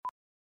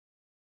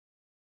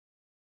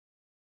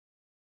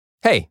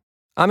Hey,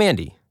 I'm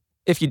Andy.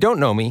 If you don't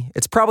know me,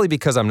 it's probably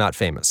because I'm not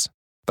famous.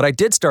 But I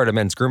did start a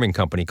men's grooming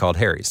company called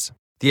Harry's.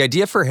 The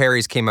idea for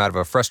Harry's came out of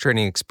a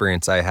frustrating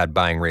experience I had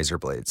buying razor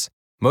blades.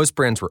 Most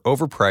brands were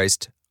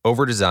overpriced,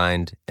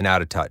 overdesigned, and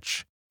out of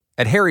touch.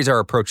 At Harry's, our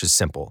approach is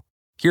simple.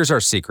 Here's our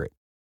secret.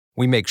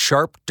 We make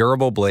sharp,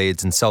 durable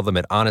blades and sell them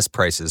at honest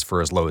prices for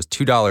as low as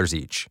 $2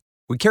 each.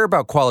 We care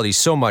about quality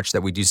so much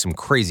that we do some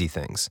crazy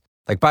things,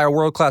 like buy a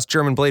world-class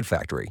German blade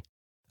factory.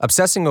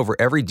 Obsessing over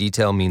every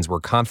detail means we're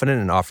confident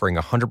in offering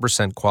a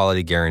 100%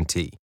 quality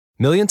guarantee.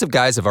 Millions of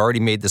guys have already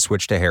made the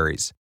switch to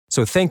Harry's,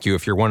 so thank you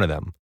if you're one of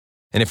them.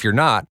 And if you're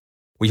not,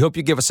 we hope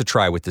you give us a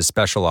try with this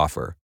special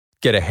offer.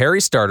 Get a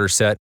Harry starter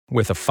set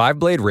with a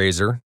 5-blade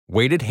razor,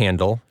 weighted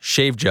handle,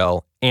 shave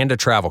gel, and a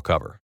travel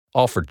cover,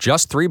 all for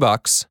just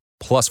 $3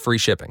 plus free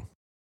shipping.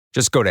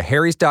 Just go to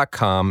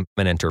harrys.com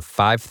and enter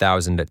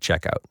 5,000 at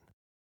checkout.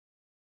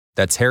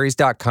 That's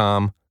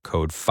harrys.com,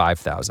 code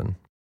 5,000.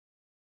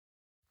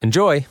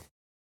 Enjoy.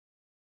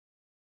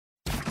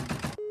 3, 2,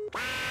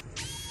 1.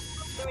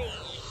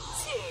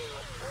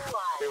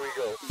 Here we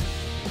go.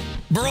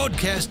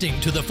 Broadcasting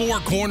to the four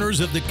corners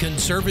of the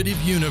conservative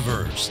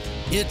universe,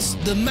 it's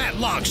the Matt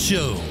Locke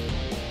Show.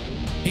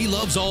 He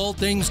loves all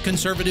things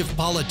conservative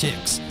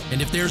politics,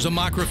 and if there's a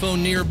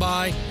microphone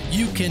nearby,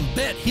 you can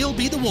bet he'll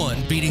be the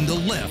one beating the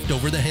left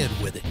over the head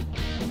with it.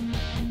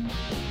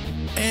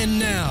 And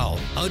now,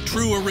 a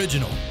true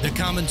original, the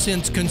common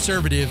sense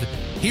conservative,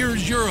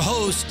 here's your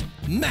host,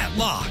 Matt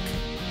Locke.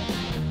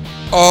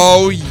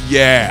 Oh,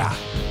 yeah.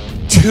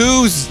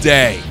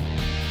 Tuesday.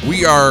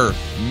 We are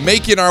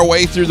making our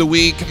way through the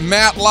week.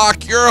 Matt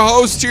Locke, your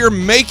host here,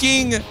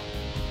 making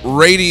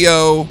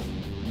radio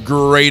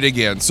great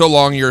again. So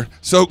long, you're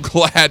so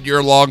glad you're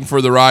along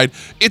for the ride.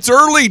 It's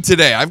early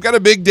today. I've got a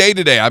big day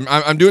today.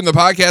 I'm doing the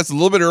podcast a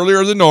little bit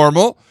earlier than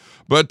normal,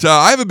 but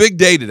I have a big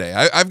day today.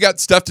 I've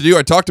got stuff to do.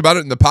 I talked about it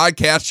in the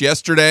podcast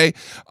yesterday.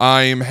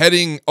 I'm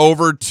heading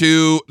over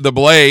to the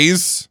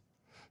Blaze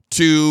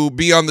to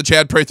be on the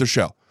Chad Prather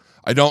Show.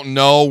 I don't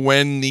know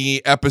when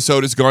the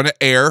episode is going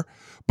to air,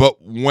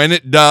 but when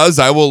it does,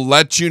 I will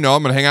let you know.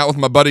 I'm going to hang out with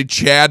my buddy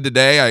Chad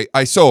today.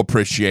 I so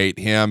appreciate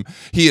him.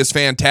 He is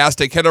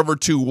fantastic. Head over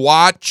to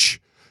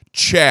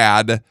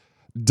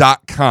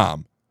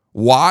watchchad.com.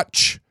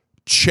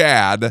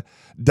 Watchchad.com.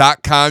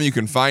 You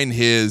can find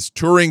his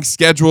touring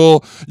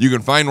schedule. You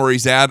can find where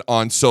he's at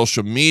on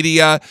social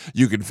media.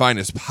 You can find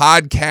his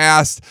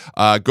podcast.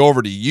 Go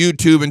over to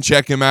YouTube and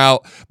check him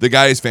out. The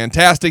guy is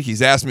fantastic.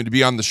 He's asked me to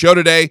be on the show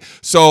today.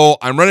 So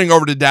I'm running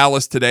over to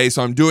Dallas today.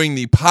 So I'm doing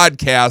the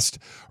podcast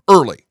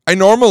early. I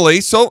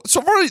normally, so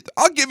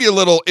I'll give you a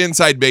little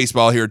inside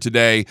baseball here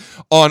today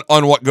on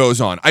what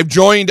goes on. I've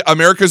joined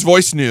America's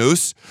Voice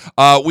News.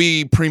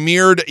 We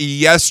premiered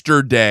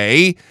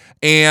yesterday,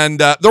 and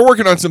they're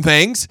working on some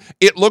things.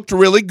 It looked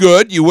really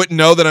good. You wouldn't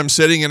know that I'm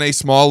sitting in a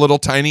small little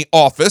tiny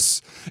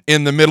office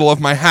in the middle of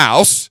my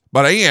house,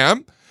 but I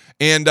am.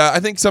 And I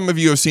think some of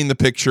you have seen the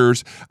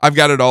pictures. I've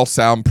got it all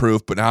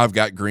soundproof, but now I've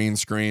got green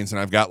screens and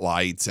I've got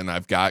lights and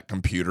I've got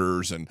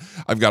computers and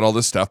I've got all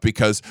this stuff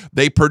because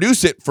they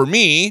produce it for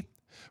me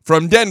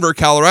from Denver,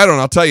 Colorado.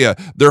 And I'll tell you,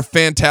 they're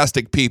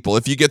fantastic people.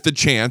 If you get the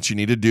chance, you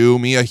need to do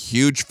me a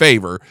huge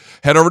favor.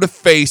 Head over to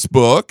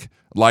Facebook,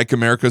 like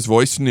America's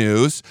Voice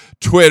News,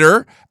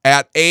 Twitter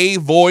at A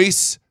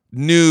Voice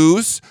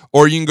News,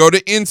 or you can go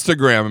to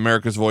Instagram,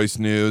 America's Voice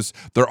News.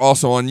 They're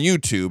also on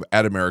YouTube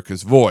at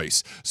America's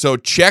Voice. So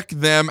check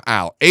them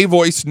out. A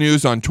Voice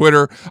News on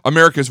Twitter,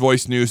 America's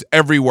Voice News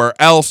everywhere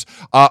else.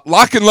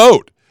 Lock and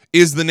Load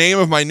is the name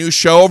of my new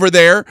show over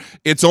there.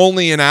 It's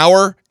only an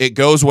hour. It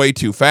goes way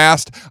too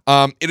fast.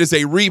 It is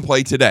a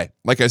replay today.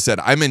 Like I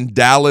said, I'm in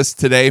Dallas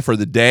today for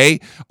the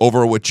day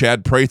over with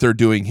Chad Prather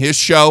doing his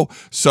show.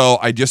 So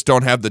I just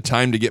don't have the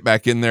time to get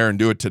back in there and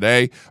do it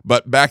today,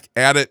 but back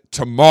at it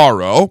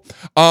tomorrow.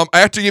 I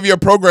have to give you a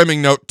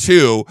programming note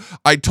too.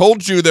 I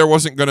told you there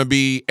wasn't going to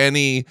be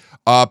any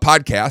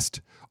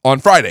podcast on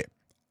Friday.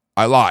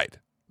 I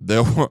lied.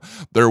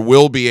 There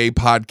will be a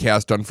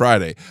podcast on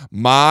Friday.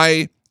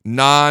 My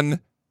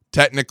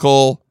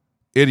non-technical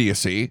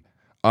idiocy,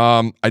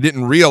 I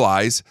didn't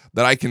realize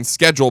that I can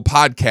schedule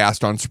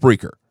podcast on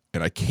Spreaker,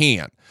 and I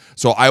can.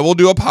 So I will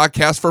do a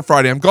podcast for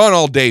Friday. I'm gone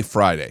all day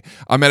Friday.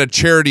 I'm at a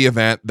charity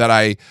event that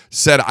I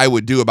said I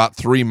would do about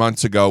 3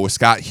 months ago with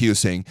Scott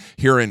Husing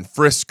here in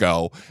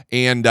Frisco,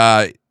 and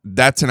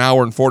that's an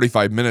hour and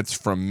 45 minutes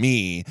from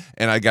me,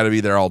 and I got to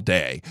be there all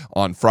day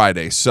on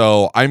Friday.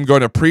 So I'm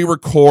going to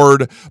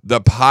pre-record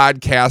the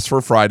podcast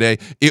for Friday.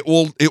 It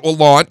will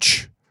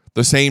launch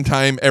the same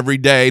time every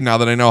day now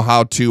that I know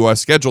how to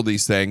schedule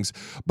these things.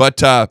 But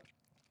so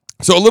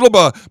a little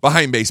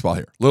behind baseball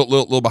here,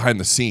 little behind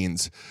the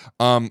scenes.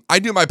 I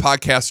do my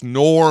podcast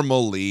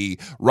normally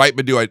right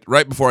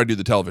before I do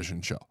the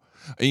television show.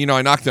 You know,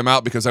 I knock them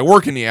out because I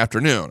work in the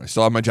afternoon. I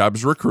still have my job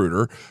as a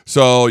recruiter.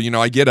 So, you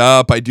know, I get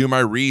up, I do my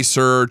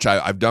research.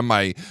 I've done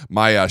my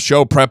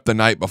show prep the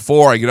night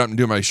before. I get up and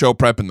do my show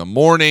prep in the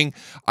morning.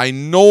 I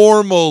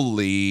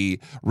normally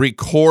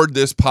record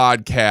this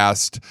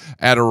podcast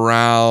at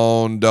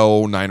around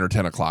 9 or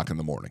 10 o'clock in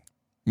the morning,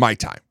 my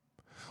time.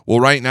 Well,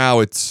 right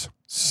now it's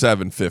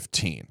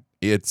 7:15.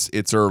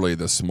 It's early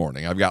this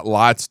morning. I've got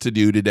lots to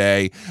do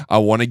today. I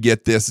want to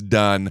get this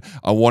done.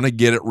 I want to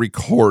get it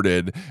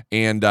recorded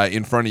and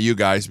in front of you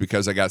guys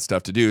because I got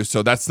stuff to do.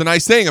 So that's the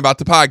nice thing about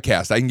the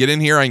podcast. I can get in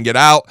here, I can get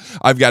out.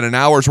 I've got an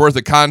hour's worth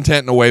of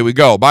content and away we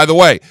go. By the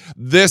way,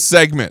 this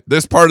segment,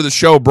 this part of the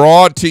show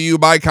brought to you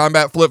by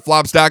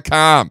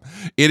CombatFlipFlops.com.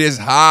 It is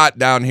hot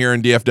down here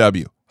in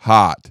DFW.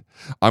 Hot.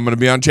 I'm going to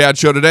be on Chad's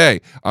show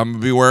today. I'm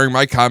going to be wearing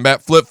my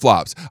combat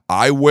flip-flops.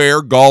 I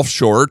wear golf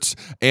shorts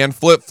and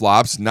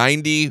flip-flops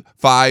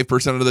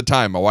 95% of the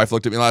time. My wife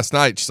looked at me last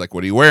night. She's like,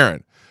 what are you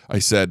wearing? I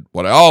said,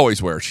 what I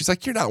always wear. She's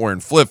like, you're not wearing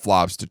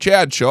flip-flops to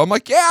Chad's show. I'm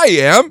like, yeah, I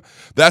am.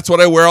 That's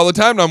what I wear all the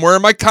time. And I'm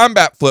wearing my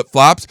combat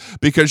flip-flops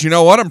because you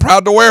know what? I'm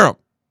proud to wear them.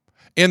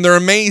 And they're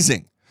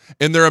amazing.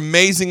 And they're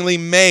amazingly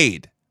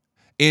made.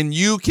 And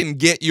you can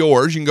get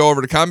yours. You can go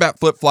over to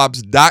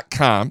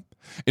CombatFlipFlops.com.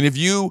 And if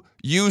you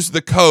use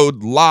the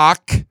code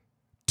LOCK25,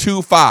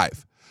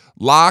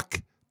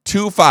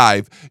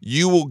 LOCK25,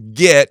 you will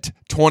get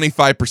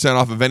 25%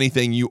 off of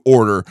anything you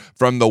order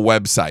from the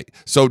website.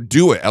 So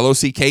do it,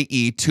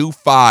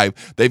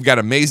 LOCKE25. They've got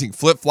amazing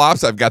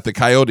flip-flops. I've got the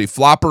Coyote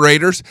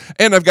Flopperators,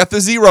 and I've got the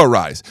Zero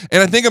Rise.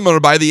 And I think I'm going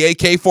to buy the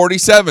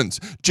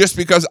AK-47s just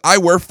because I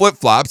wear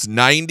flip-flops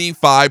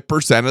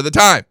 95% of the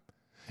time.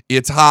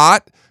 It's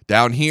hot.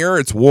 Down here,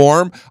 it's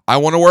warm. I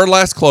want to wear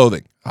less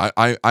clothing.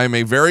 I'm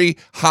a very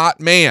hot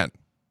man,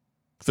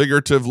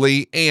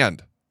 figuratively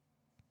and,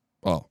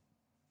 well,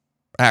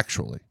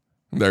 actually.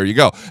 There you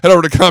go. Head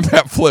over to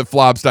Combat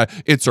Flip-Flops.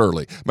 It's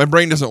early. My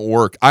brain doesn't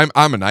work. I'm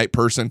a night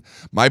person.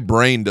 My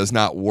brain does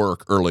not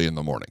work early in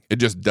the morning. It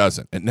just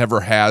doesn't. It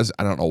never has.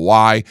 I don't know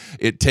why.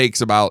 It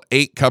takes about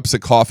 8 cups of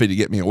coffee to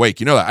get me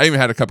awake. You know that. I haven't even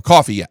had a cup of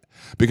coffee yet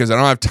because I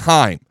don't have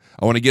time.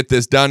 I want to get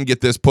this done,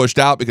 get this pushed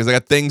out because I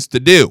got things to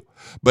do.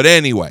 But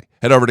anyway,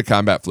 head over to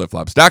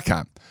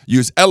CombatFlipFlops.com.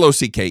 Use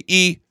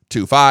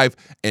LOCKE25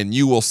 and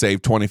you will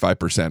save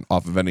 25%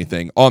 off of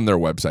anything on their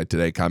website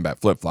today,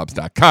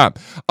 CombatFlipFlops.com.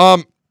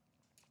 I'm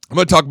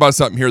going to talk about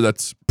something here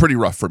that's pretty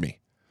rough for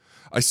me.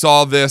 I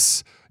saw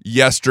this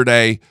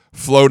yesterday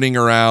floating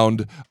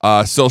around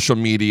social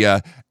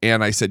media,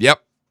 and I said,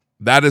 yep,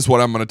 that is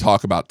what I'm going to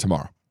talk about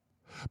tomorrow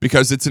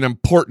because it's an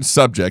important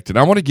subject, and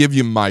I want to give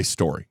you my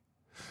story.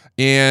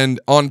 And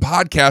on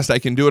podcast, I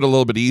can do it a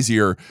little bit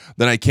easier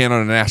than I can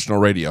on a national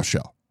radio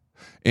show.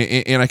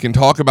 And I can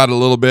talk about it a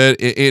little bit.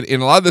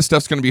 And a lot of this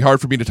stuff's going to be hard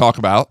for me to talk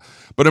about,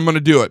 but I'm going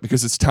to do it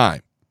because it's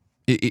time.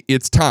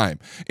 It's time.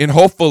 And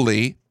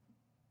hopefully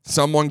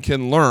someone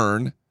can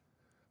learn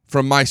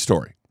from my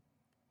story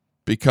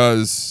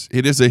because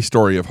it is a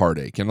story of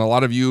heartache. And a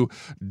lot of you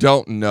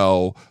don't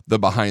know the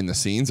behind the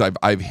scenes.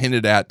 I've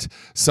hinted at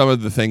some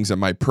of the things in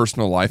my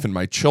personal life and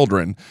my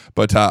children,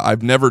 but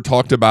I've never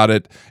talked about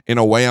it in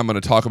a way I'm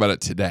going to talk about it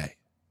today.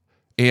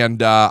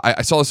 And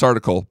I saw this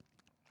article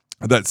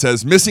that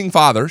says missing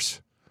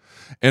fathers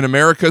and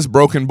America's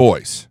broken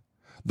boys.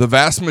 The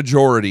vast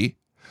majority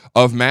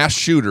of mass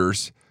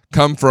shooters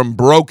come from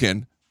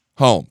broken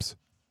homes.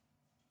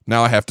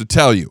 Now I have to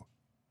tell you,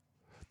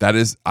 that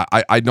is,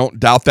 I don't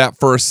doubt that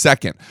for a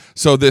second.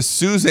 So this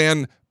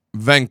Suzanne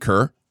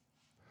Venker,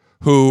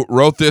 who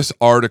wrote this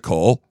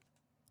article,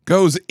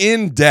 goes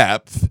in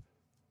depth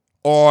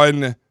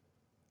on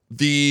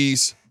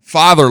these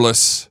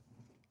fatherless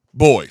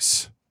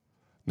boys.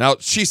 Now,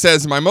 she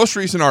says, in my most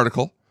recent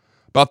article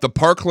about the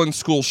Parkland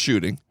school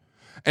shooting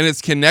and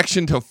its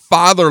connection to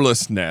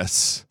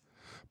fatherlessness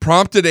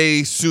prompted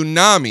a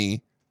tsunami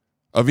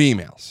of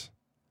emails.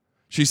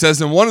 She says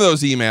in one of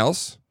those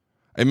emails,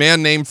 a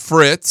man named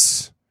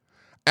Fritz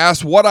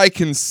asked what I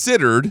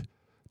considered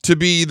to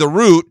be the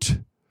root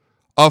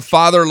of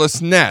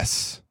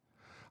fatherlessness.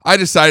 I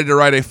decided to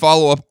write a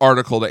follow-up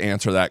article to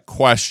answer that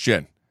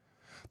question.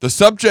 The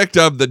subject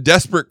of the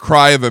desperate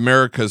cry of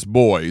America's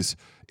boys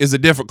is a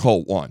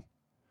difficult one.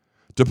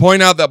 To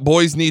point out that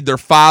boys need their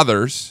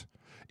fathers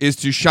is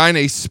to shine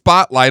a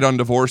spotlight on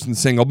divorced and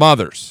single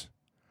mothers.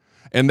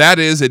 And that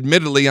is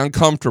admittedly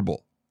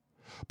uncomfortable.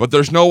 But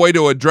there's no way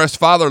to address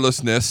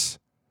fatherlessness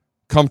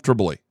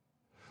comfortably.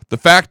 The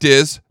fact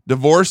is,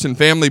 divorce and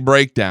family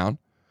breakdown,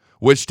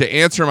 which to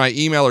answer my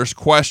emailer's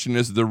question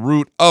is the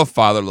root of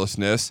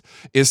fatherlessness,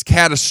 is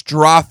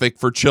catastrophic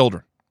for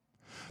children.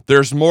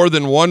 There's more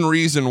than one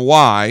reason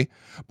why,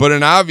 but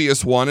an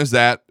obvious one is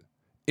that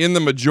in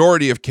the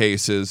majority of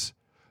cases,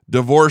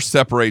 divorce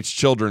separates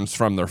children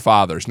from their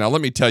fathers. Now,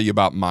 let me tell you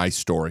about my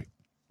story.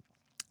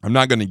 I'm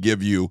not going to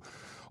give you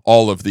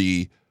all of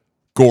the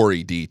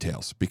gory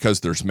details because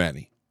there's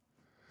many.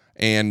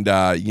 And,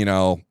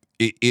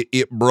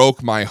 it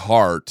broke my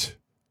heart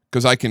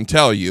because I can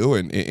tell you,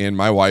 and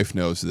my wife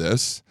knows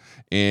this,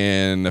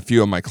 and a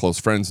few of my close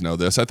friends know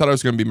this, I thought I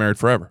was going to be married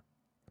forever.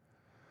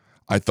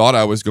 I thought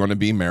I was going to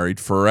be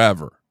married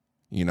forever.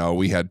 You know,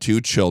 we had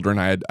 2 children.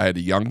 I had a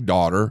young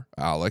daughter,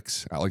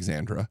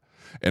 Alexandra,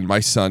 and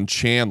my son,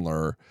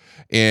 Chandler.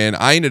 And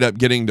I ended up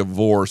getting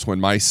divorced when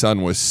my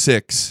son was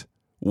 6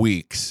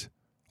 weeks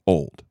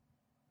old.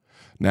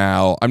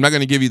 Now, I'm not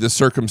going to give you the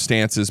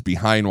circumstances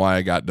behind why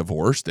I got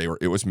divorced.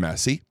 It was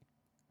messy.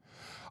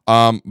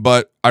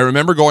 But I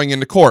remember going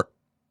into court,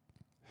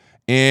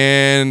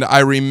 and I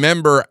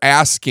remember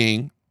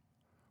asking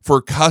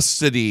for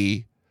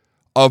custody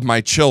of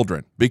my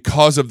children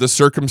because of the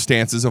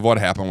circumstances of what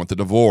happened with the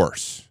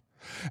divorce.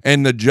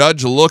 And the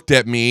judge looked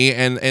at me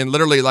and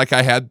literally like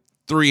I had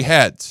three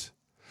heads.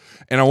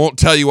 And I won't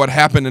tell you what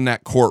happened in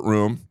that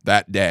courtroom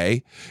that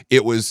day.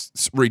 It was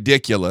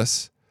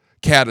ridiculous,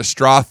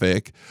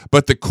 catastrophic,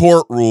 but the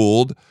court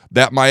ruled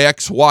that my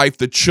ex-wife,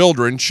 the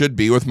children, should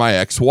be with my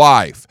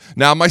ex-wife.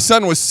 Now, my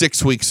son was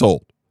 6 weeks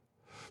old,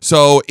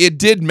 so it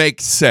did make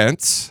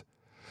sense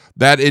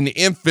that an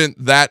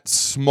infant that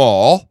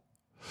small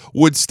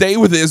would stay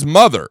with his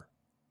mother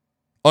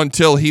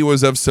until he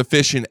was of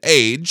sufficient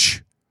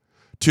age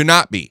to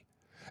not be.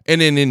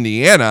 And in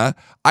Indiana,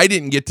 I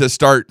didn't get to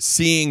start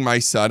seeing my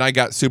son. I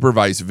got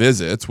supervised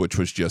visits, which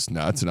was just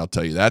nuts, and I'll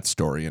tell you that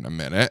story in a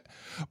minute.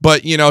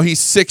 But, he's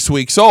 6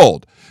 weeks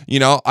old.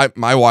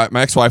 My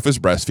ex-wife was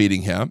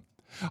breastfeeding him.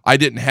 I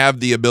didn't have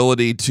the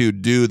ability to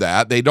do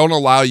that. They don't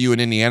allow you in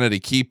Indiana to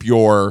keep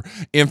your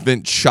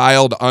infant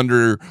child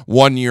under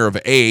 1 year of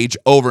age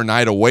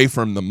overnight away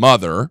from the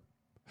mother.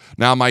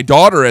 Now, my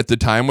daughter at the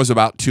time was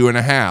about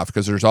 2.5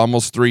 because there's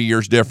almost 3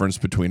 years difference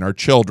between our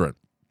children.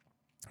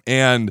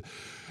 And,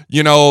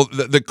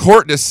 the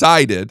court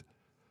decided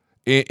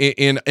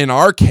in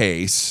our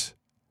case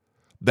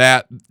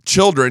that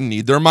children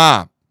need their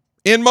mom.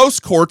 And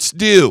most courts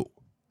do.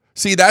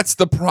 See, that's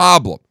the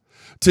problem.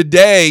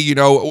 Today,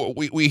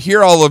 we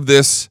hear all of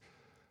this.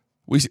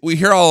 We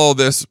hear all of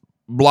this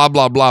blah,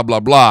 blah, blah,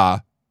 blah, blah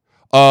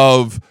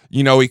of,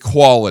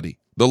 equality.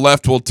 The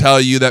left will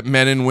tell you that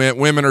men and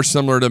women are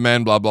similar to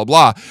men, blah, blah,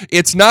 blah.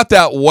 It's not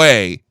that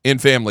way in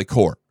family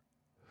court.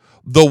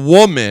 The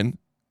woman,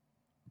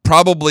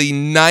 probably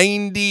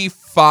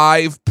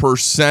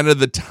 95% of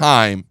the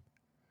time,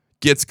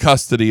 gets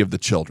custody of the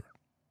children.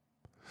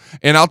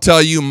 And I'll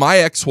tell you, my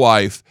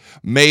ex-wife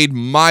made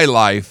my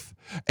life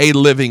a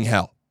living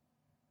hell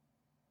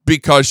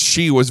because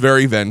she was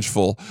very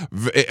vengeful.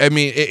 I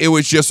mean, it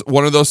was just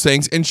one of those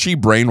things, and she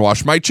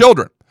brainwashed my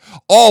children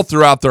all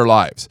throughout their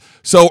lives.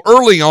 So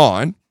early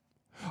on,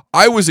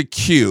 I was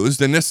accused,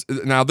 and this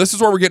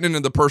is where we're getting into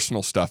the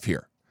personal stuff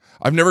here.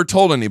 I've never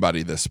told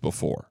anybody this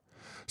before.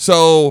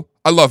 So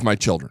I love my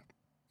children,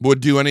 would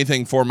do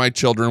anything for my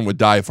children, would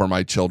die for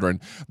my children.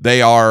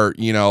 They are,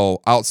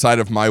 outside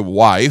of my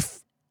wife,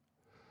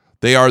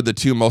 they are the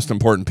two most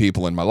important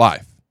people in my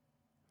life.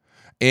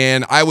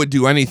 And I would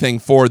do anything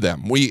for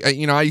them.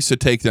 I used to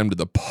take them to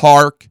the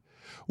park.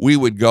 We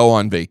would go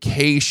on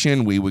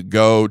vacation. We would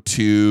go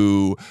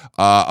to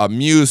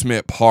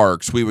amusement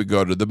parks. We would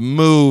go to the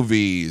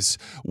movies.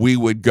 We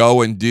would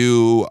go and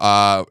do,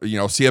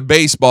 see a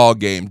baseball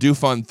game, do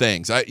fun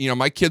things.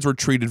 My kids were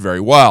treated very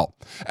well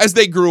as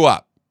they grew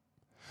up.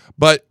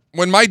 But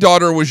when my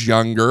daughter was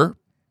younger,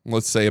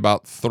 let's say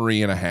about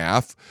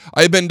 3.5,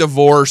 I had been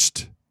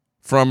divorced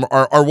from,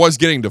 or was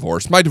getting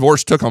divorced. My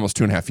divorce took almost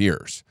 2.5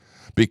 years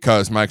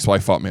because my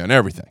ex-wife fought me on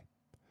everything.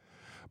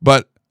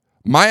 But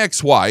my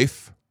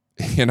ex-wife,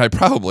 and I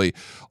probably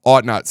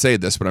ought not say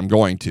this, but I'm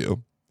going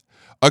to,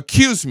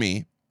 accused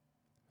me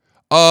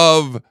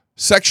of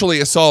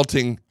sexually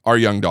assaulting our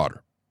young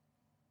daughter.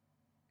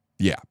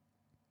 Yeah.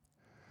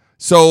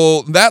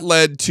 So that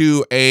led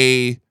to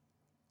a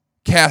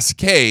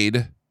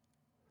cascade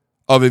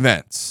of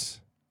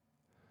events.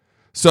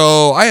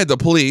 So I had the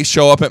police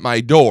show up at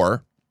my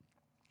door,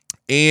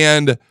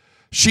 and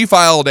she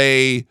filed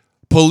a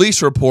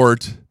police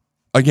report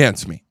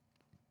against me.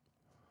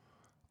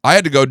 I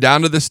had to go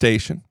down to the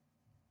station,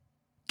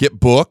 get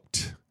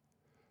booked,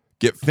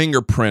 get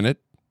fingerprinted,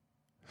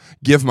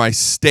 give my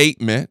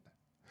statement,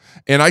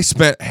 and I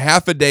spent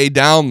half a day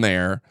down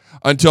there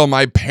until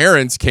my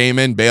parents came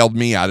and bailed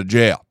me out of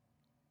jail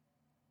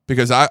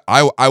because I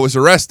was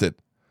arrested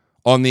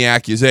on the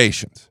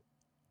accusations.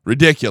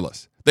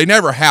 Ridiculous. They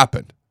never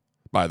happened,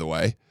 by the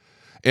way.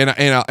 And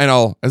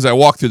I'll as I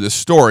walk through this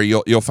story,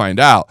 you'll find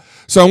out.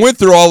 So I went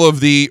through all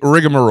of the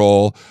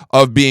rigmarole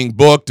of being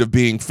booked, of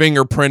being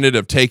fingerprinted,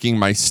 of taking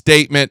my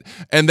statement,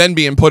 and then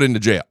being put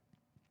into jail.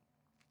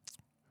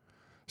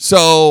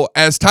 So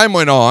as time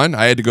went on,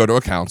 I had to go to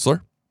a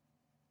counselor.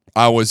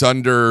 I was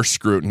under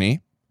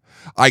scrutiny.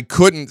 I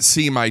couldn't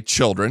see my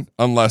children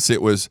unless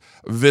it was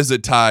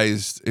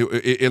unless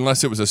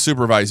it was a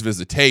supervised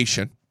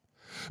visitation.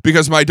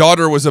 Because my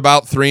daughter was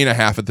about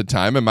 3.5 at the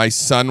time, and my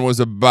son was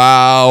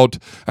about,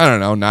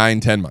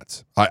 9-10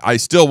 months. I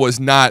still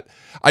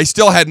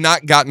had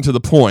not gotten to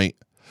the point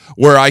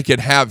where I could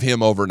have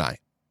him overnight.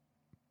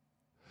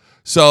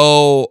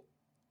 So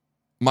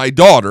my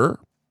daughter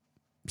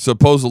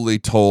supposedly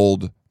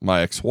told my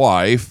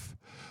ex-wife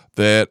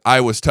that I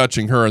was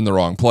touching her in the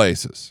wrong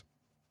places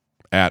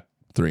at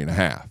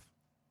 3.5.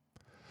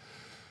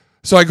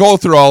 So I go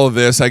through all of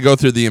this. I go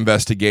through the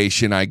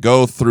investigation. I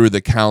go through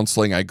the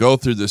counseling. I go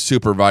through the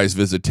supervised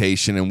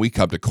visitation, and we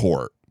come to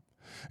court.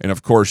 And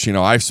of course,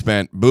 I've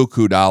spent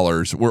buku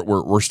dollars.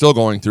 We're still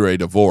going through a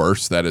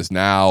divorce that is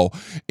now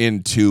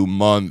into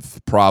month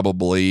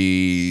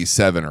probably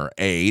 7 or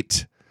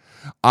 8.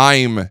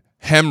 I'm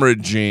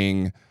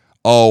hemorrhaging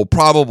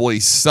probably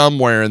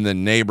somewhere in the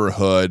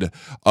neighborhood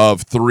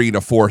of $3,000 to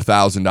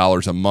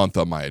 $4,000 a month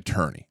on my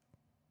attorney.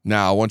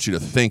 Now, I want you to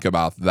think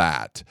about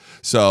that.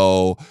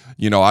 So,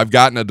 I've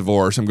gotten a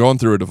divorce. I'm going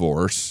through a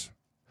divorce.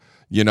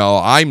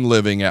 I'm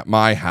living at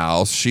my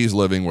house. She's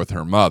living with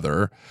her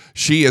mother.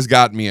 She has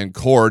got me in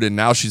court, and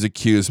now she's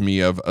accused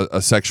me of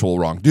a sexual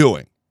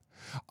wrongdoing.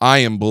 I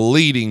am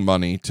bleeding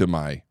money to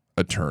my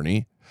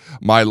attorney.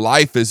 My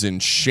life is in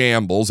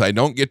shambles. I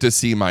don't get to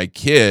see my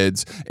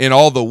kids, and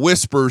all the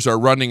whispers are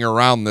running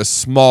around this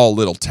small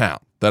little town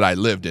that I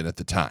lived in at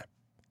the time.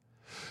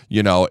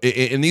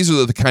 And these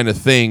are the kind of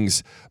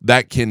things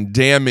that can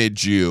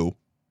damage you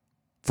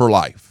for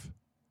life.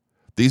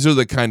 These are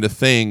the kind of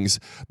things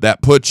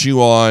that put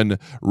you on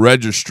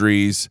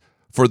registries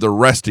for the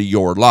rest of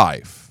your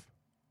life.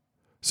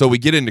 So we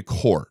get into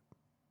court.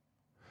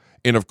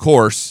 And of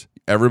course,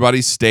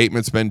 everybody's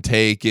statement's been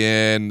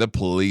taken. The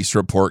police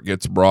report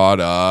gets brought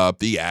up.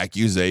 The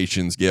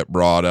accusations get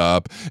brought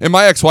up. And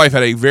my ex-wife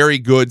had a very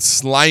good,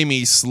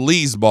 slimy,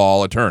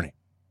 sleazeball attorney.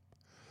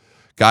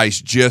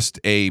 Guy's just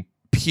a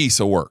piece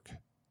of work.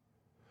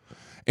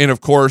 And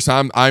of course,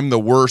 I'm the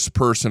worst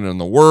person in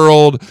the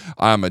world.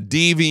 I'm a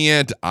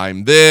deviant.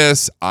 I'm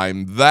this.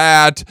 I'm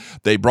that.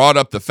 They brought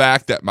up the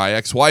fact that my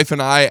ex-wife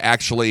and I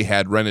actually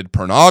had rented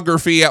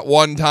pornography at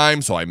one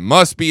time, so I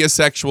must be a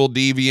sexual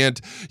deviant.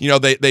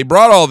 They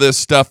brought all this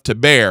stuff to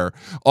bear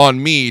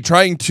on me,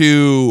 trying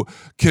to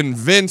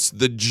convince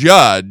the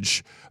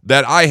judge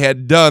that I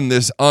had done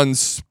this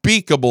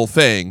unspeakable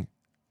thing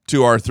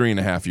to our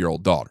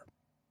 3.5-year-old daughter.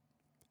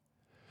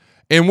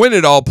 And when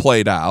it all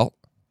played out,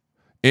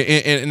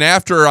 and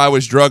after I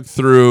was drugged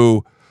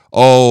through,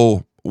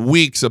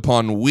 weeks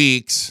upon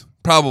weeks,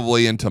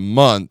 probably into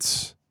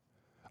months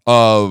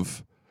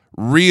of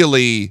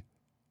really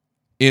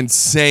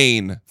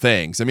insane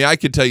things. I mean, I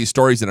could tell you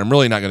stories that I'm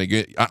really not going to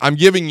get. I'm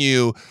giving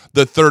you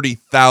the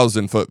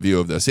 30,000-foot view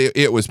of this.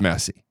 It was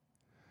messy.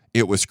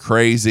 It was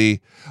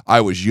crazy.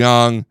 I was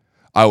young.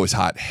 I was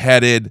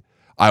hot-headed.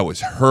 I was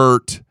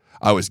hurt.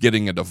 I was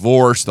getting a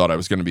divorce, thought I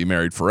was going to be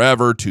married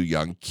forever, 2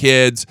 young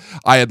kids.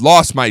 I had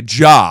lost my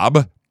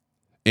job,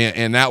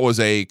 and that was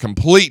a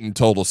complete and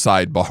total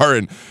sidebar,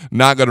 and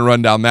not going to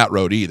run down that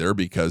road either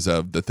because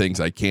of the things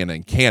I can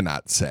and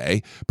cannot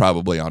say,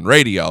 probably on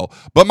radio.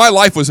 But my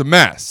life was a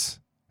mess.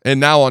 And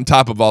now on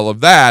top of all of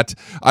that,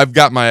 I've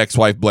got my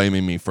ex-wife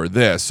blaming me for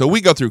this. So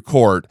we go through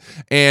court,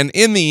 and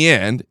in the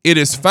end, it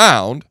is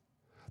found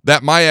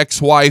that my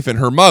ex-wife and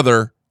her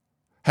mother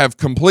have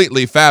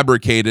completely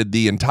fabricated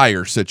the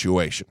entire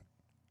situation.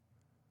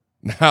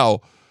 Now,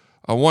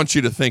 I want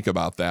you to think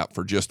about that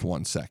for just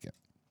 1 second.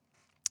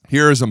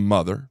 Here is a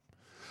mother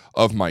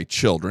of my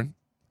children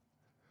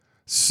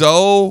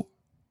so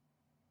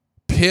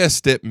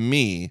pissed at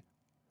me,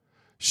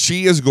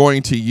 she is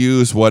going to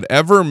use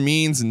whatever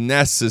means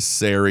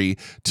necessary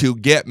to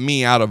get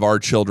me out of our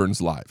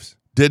children's lives.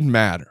 Didn't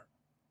matter.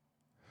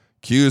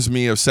 Accused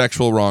me of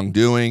sexual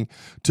wrongdoing,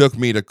 took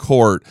me to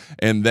court,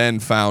 and then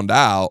found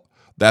out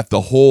that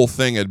the whole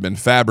thing had been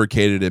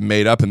fabricated and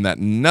made up, and that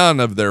none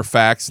of their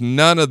facts,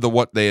 none of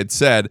what they had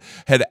said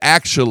had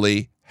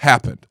actually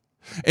happened.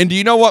 And do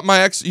you know what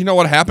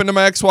what happened to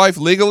my ex-wife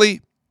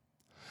legally?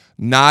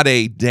 Not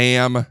a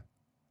damn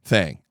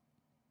thing.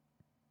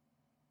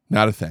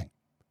 Not a thing.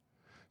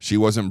 She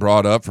wasn't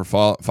brought up for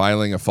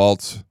filing a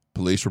false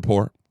police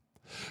report.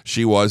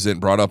 She wasn't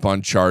brought up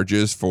on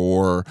charges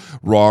for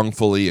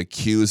wrongfully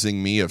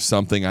accusing me of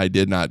something I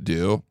did not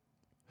do.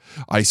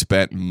 I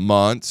spent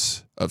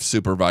months of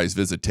supervised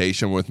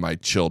visitation with my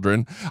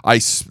children.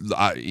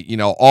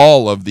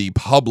 All of the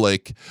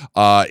public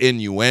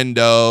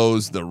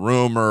innuendos, the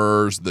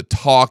rumors, the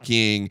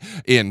talking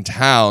in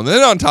town.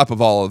 Then on top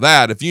of all of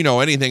that, if you know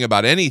anything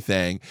about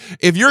anything,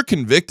 if you're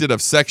convicted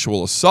of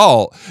sexual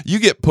assault, you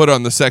get put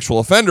on the sexual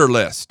offender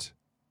list.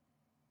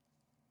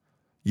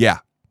 Yeah,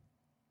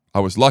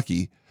 I was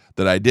lucky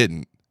that I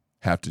didn't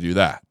have to do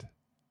that.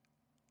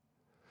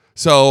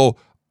 So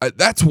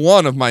that's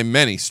one of my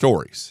many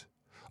stories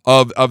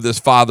of this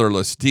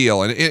fatherless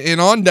deal. And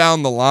on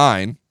down the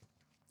line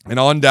and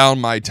on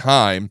down my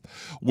time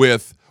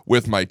with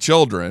my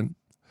children,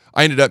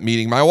 I ended up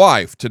meeting my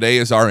wife. Today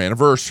is our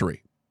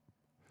anniversary.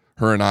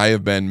 Her and I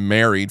have been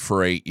married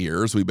for 8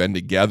 years. We've been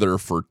together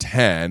for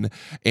 10.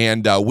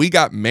 And we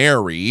got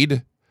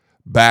married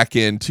back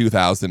in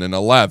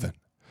 2011.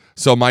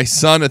 So my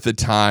son at the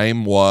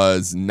time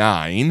was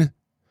 9.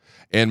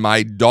 And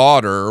my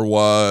daughter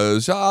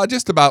was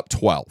just about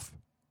 12.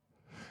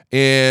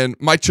 And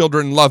my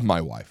children love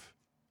my wife.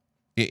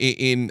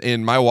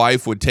 And my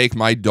wife would take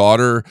my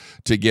daughter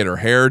to get her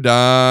hair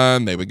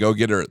done. They would go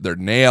get their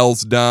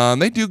nails done.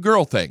 They do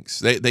girl things.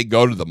 They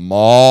go to the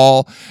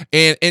mall.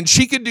 And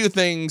she could do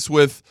things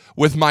with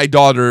my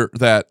daughter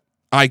that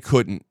I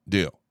couldn't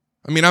do.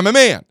 I mean, I'm a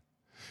man.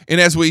 And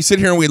as we sit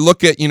here and we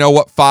look at,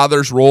 what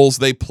fathers' roles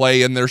they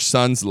play in their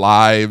sons'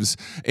 lives,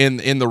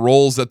 in the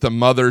roles that the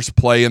mothers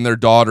play in their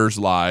daughters'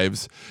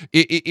 lives,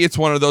 it's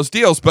one of those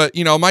deals. But,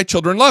 my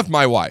children loved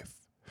my wife,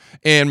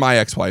 and my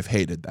ex-wife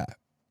hated that.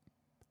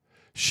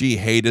 she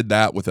hated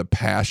that with a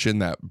passion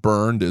that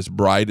burned as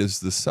bright as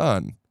the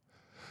sun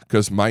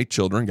because my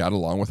children got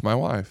along with my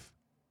wife.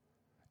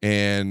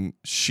 And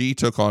she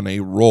took on a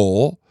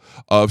role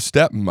of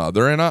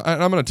stepmother. And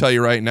I'm going to tell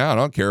you right now, I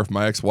don't care if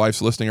my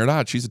ex-wife's listening or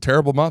not, she's a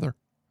terrible mother.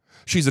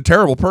 She's a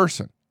terrible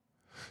person.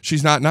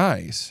 She's not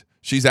nice.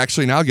 She's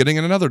actually now getting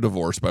another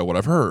divorce by what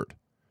I've heard.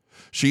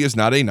 She is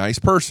not a nice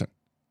person.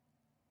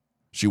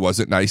 She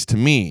wasn't nice to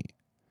me.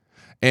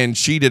 And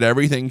she did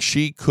everything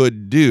she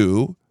could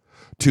do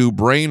to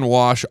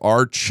brainwash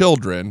our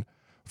children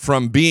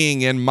from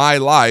being in my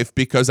life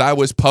because I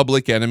was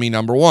public enemy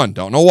number one.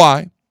 Don't know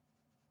why.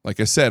 Like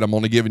I said, I'm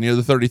only giving you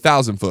the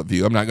 30,000 foot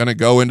view. I'm not going to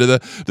go into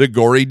the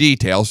gory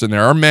details, and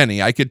there are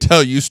many. I could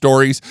tell you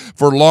stories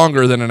for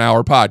longer than an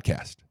hour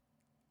podcast.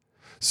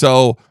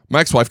 So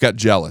my ex-wife got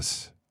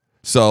jealous.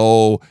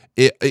 So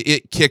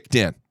it kicked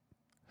in.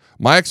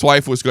 My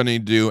ex-wife was going to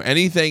do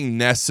anything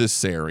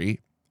necessary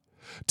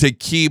to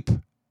keep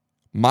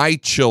my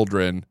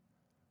children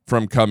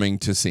from coming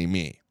to see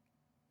me.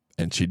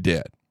 And she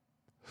did.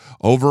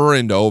 Over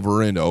and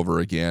over and over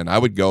again, I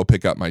would go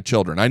pick up my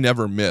children. I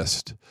never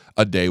missed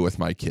a day with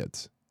my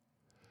kids.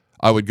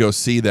 I would go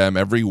see them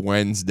every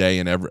Wednesday,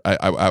 and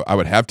I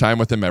would have time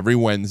with them every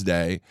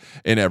Wednesday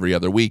and every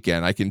other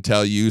weekend. I can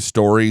tell you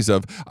stories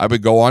of I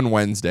would go on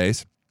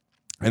Wednesdays.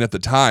 And at the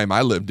time,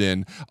 I lived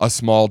in a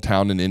small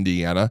town in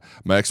Indiana.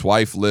 My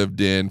ex-wife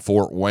lived in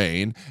Fort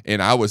Wayne, and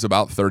I was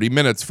about 30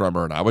 minutes from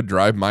her. And I would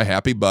drive my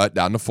happy butt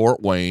down to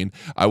Fort Wayne.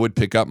 I would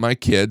pick up my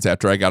kids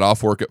after I got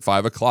off work at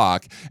 5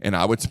 o'clock, and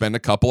I would spend a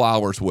couple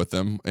hours with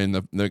them in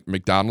the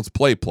McDonald's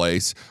play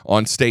place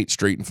on State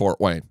Street in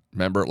Fort Wayne.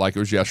 Remember it like it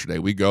was yesterday.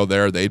 We'd go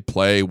there, they'd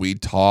play, we'd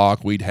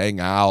talk, we'd hang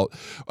out,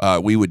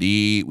 we would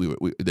eat.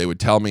 They would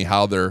tell me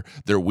how their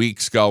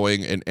week's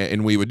going,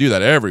 and we would do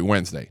that every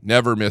Wednesday.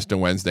 Never missed a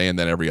Wednesday, and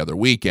then every other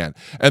weekend.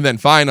 And then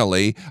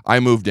finally, I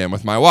moved in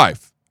with my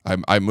wife.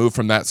 I moved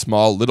from that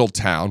small little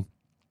town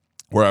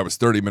where I was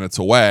 30 minutes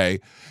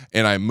away,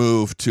 and I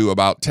moved to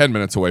about 10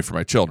 minutes away from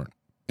my children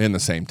in the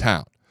same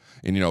town.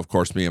 And, of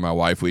course, me and my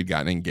wife, we'd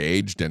gotten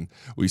engaged, and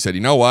we said,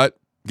 you know what?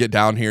 Get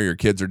down here. Your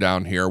kids are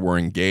down here. We're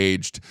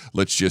engaged.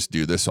 Let's just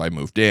do this. So I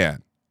moved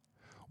in.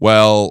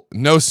 Well,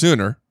 no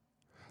sooner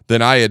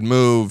than I had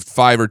moved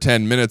 5 or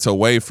 10 minutes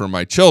away from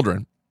my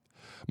children,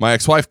 my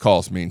ex-wife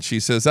calls me and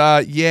she says,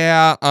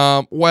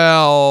 I'm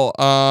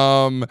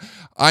moving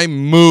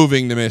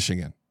to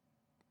Michigan.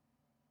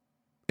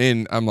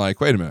 And I'm like,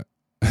 wait a minute.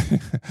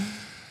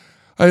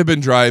 I have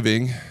been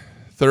driving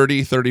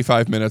 30,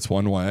 35 minutes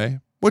one way,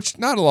 which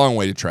not a long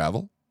way to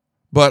travel.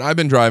 But I've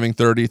been driving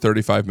 30,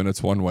 35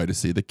 minutes one way to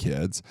see the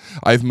kids.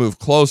 I've moved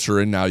closer,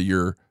 and now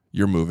you're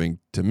moving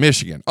to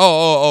Michigan.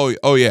 Oh,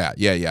 yeah.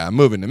 I'm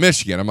moving to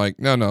Michigan. I'm like,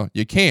 no,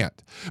 you can't.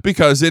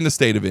 Because in the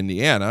state of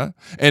Indiana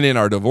and in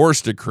our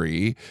divorce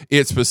decree,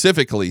 it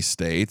specifically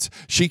states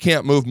she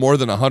can't move more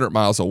than 100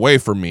 miles away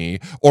from me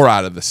or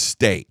out of the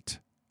state.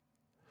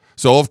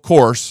 So, of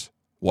course,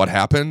 what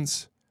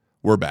happens?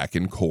 We're back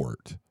in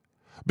court.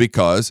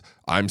 Because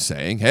I'm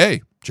saying,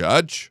 hey,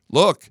 judge,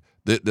 look.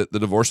 The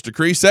divorce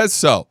decree says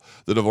so.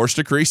 The divorce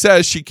decree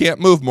says she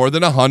can't move more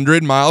than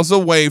 100 miles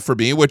away from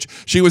me, which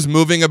she was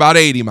moving about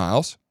 80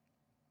 miles.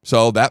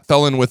 So that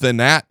fell in within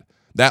that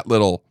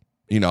little,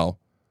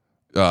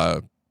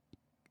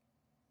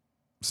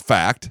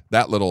 fact,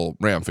 that little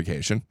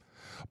ramification.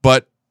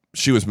 But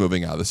she was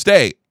moving out of the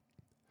state.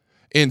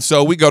 And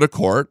so we go to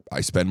court.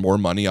 I spend more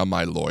money on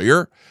my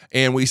lawyer.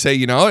 And we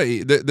say,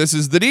 this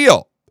is the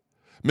deal.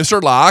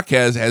 Mr. Locke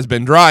has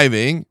been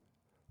driving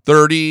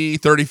 30,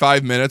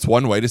 35 minutes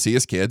one way to see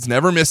his kids.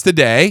 Never missed a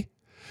day.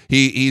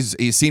 He's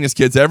seen his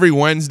kids every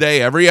Wednesday,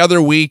 every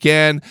other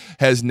weekend,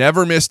 has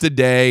never missed a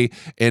day.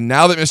 And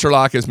now that Mr.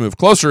 Locke has moved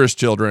closer to his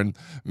children,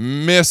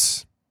 I'm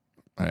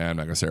not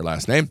going to say her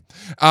last name,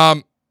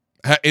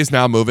 is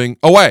now moving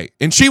away.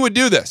 And she would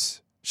do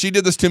this. She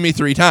did this to me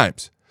 3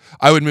 times.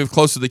 I would move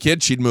close to the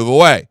kids, she'd move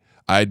away.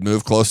 I'd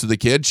move close to the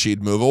kids,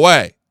 she'd move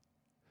away.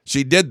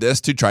 She did this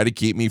to try to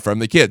keep me from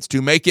the kids,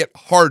 to make it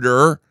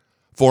harder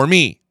for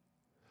me.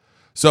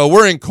 So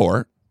we're in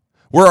court.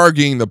 We're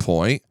arguing the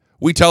point.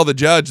 We tell the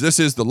judge, this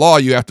is the law.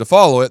 You have to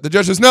follow it. The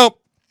judge says,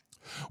 nope,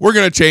 we're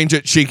going to change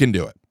it. She can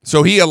do it.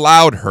 So he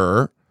allowed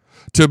her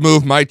to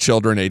move my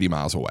children 80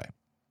 miles away.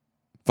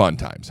 Fun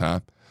times,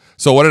 huh?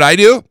 So what did I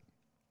do?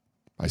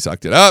 I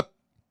sucked it up,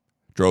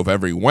 drove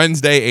every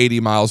Wednesday 80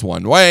 miles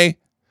one way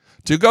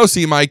to go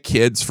see my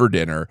kids for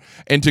dinner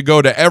and to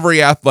go to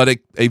every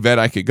athletic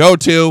event I could go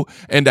to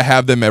and to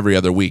have them every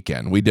other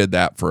weekend. We did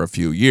that for a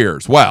few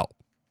years. Well,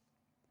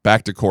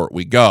 back to court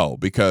we go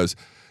because,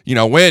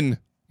 when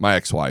my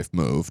ex-wife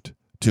moved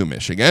to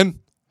Michigan,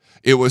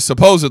 it was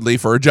supposedly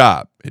for a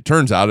job. It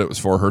turns out it was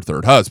for her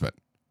third husband,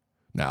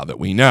 now that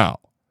we know.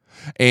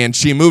 And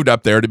she moved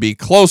up there to be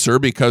closer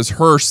because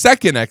her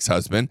second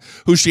ex-husband,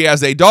 who she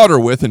has a daughter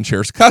with and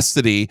shares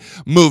custody,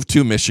 moved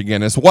to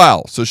Michigan as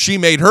well. So she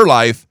made her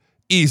life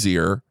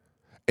easier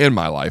and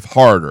my life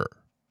harder.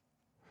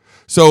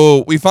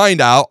 So we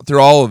find out through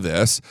all of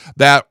this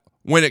that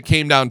when it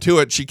came down to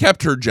it, she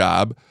kept her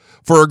job,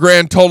 for a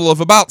grand total of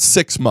about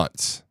 6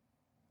 months,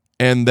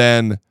 and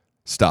then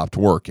stopped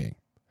working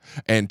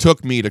and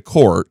took me to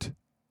court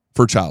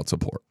for child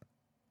support.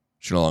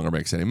 She no longer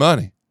makes any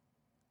money.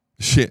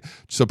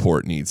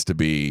 Support needs to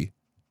be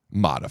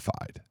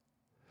modified.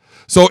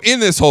 So in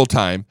this whole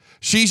time,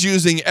 she's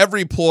using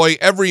every ploy,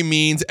 every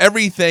means,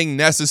 everything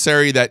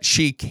necessary that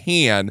she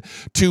can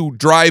to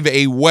drive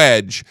a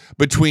wedge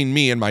between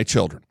me and my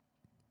children.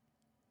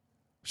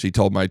 She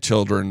told my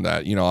children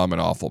that, I'm an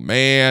awful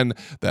man,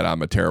 that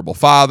I'm a terrible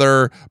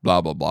father,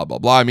 blah, blah, blah, blah,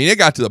 blah. I mean, it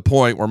got to the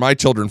point where my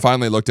children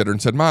finally looked at her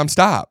and said, Mom,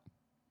 stop.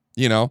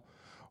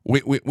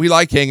 We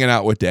like hanging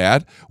out with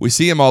Dad. We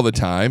see him all the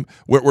time.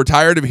 We're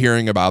tired of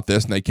hearing about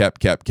this, and they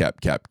kept.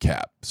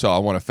 So I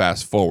want to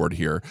fast forward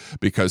here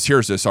because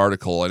here's this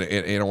article, and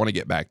I want to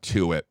get back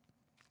to it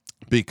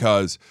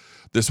because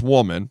this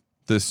woman,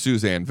 this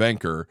Suzanne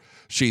Venker,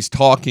 she's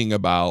talking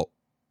about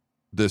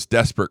this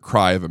desperate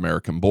cry of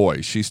American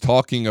boys. She's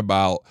talking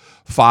about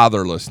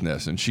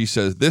fatherlessness, and she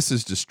says this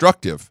is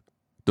destructive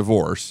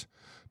divorce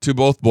to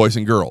both boys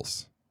and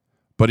girls,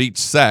 but each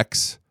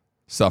sex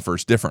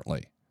suffers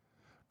differently.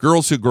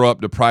 Girls who grow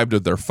up deprived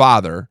of their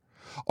father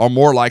are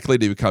more likely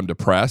to become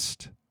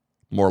depressed,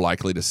 more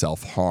likely to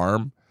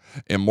self-harm,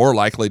 and more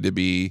likely to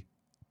be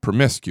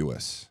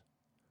promiscuous.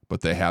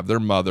 But they have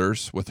their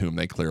mothers with whom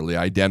they clearly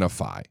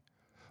identify.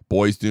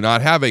 Boys do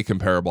not have a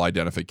comparable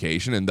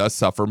identification and thus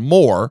suffer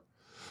more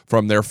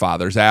from their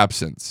father's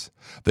absence.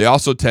 They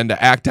also tend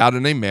to act out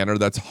in a manner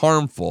that's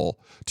harmful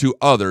to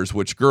others,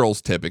 which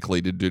girls typically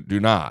do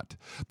not.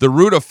 The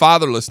root of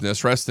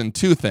fatherlessness rests in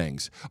two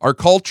things: our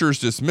culture's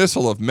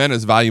dismissal of men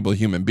as valuable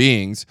human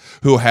beings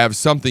who have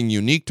something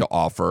unique to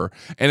offer,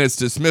 and its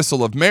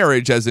dismissal of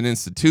marriage as an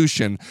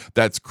institution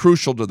that's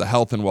crucial to the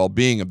health and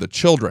well-being of the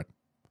children.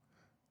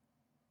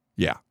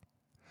 Yeah.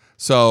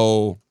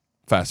 So,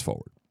 fast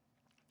forward.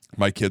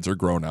 My kids are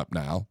grown up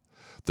now.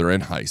 They're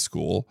in high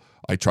school.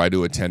 I try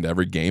to attend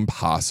every game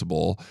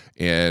possible,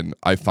 and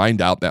I find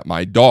out that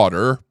my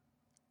daughter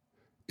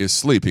is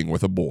sleeping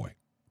with a boy.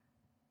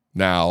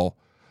 Now,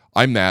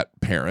 I'm that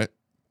parent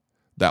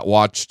that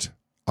watched,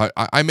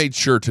 I made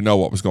sure to know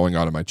what was going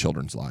on in my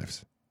children's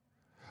lives.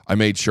 I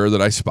made sure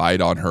that I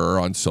spied on her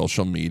on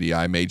social media.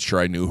 I made sure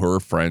I knew who her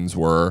friends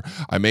were.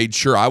 I made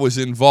sure I was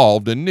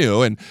involved and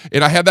knew, and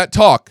I had that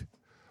talk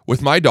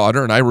with my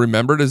daughter, and I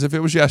remembered as if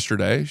it was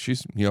yesterday.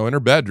 She's, in her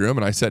bedroom,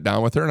 and I sat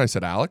down with her, and I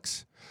said,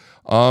 Alex,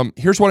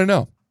 here's what I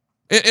know.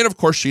 And of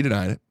course, she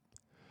denied it.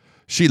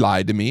 She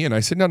lied to me, and I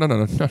said, no.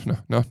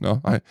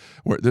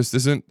 This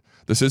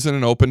isn't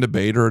an open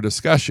debate or a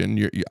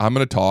discussion. I'm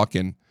going to talk,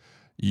 and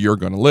you're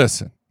going to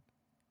listen.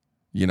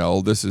 You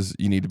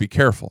need to be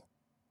careful.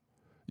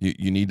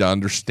 You need to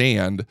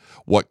understand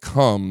what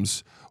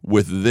comes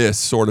with this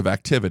sort of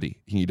activity.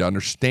 You need to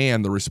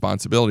understand the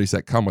responsibilities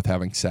that come with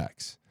having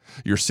sex.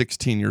 You're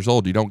 16 years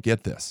old. You don't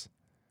get this.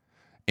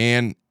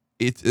 And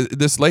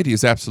this lady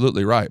is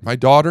absolutely right. My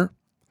daughter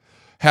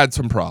had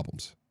some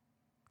problems.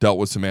 Dealt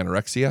with some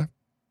anorexia.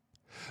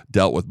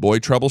 Dealt with boy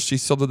trouble. She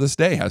still to this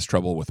day has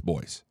trouble with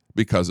boys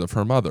because of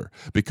her mother,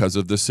 because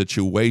of the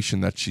situation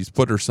that she's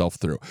put herself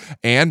through.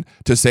 And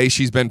to say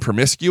she's been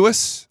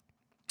promiscuous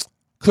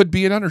could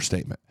be an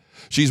understatement.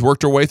 She's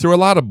worked her way through a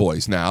lot of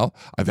boys now.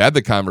 I've had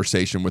the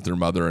conversation with her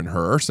mother and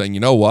her saying, you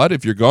know what,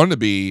 if you're going to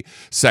be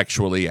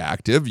sexually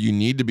active, you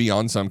need to be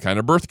on some kind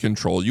of birth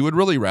control. I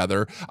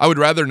would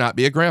rather not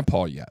be a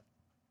grandpa yet.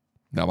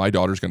 Now, my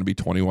daughter's going to be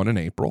 21 in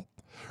April.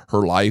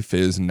 Her life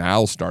is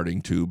now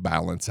starting to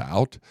balance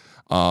out.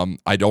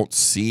 I don't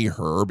see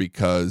her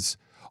because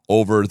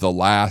over the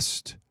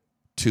last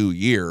 2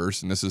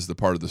 years, and this is the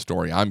part of the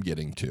story I'm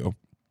getting to,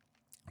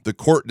 the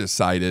court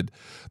decided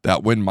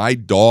that when my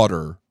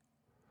daughter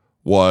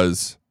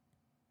was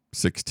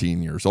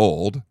 16 years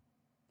old,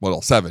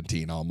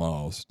 17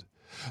 almost,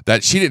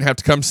 that she didn't have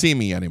to come see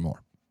me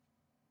anymore.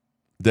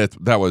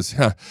 That was,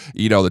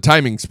 the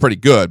timing's pretty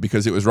good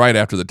because it was right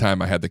after the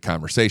time I had the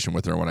conversation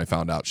with her when I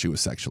found out she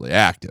was sexually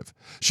active.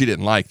 She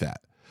didn't like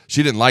that.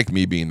 She didn't like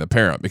me being the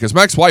parent because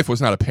my ex-wife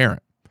was not a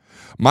parent.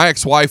 My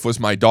ex-wife was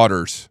my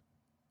daughter's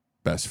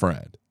best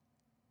friend.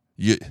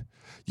 You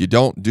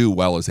don't do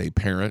well as a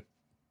parent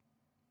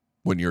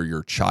when you're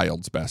your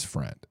child's best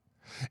friend.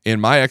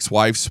 And my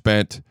ex-wife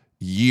spent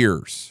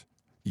years,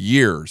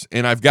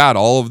 and I've got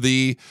all of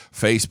the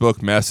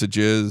Facebook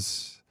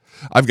messages,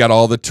 I've got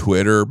all the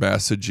Twitter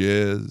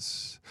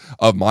messages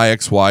of my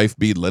ex-wife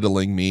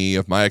belittling me,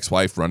 of my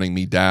ex-wife running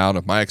me down,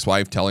 of my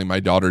ex-wife telling my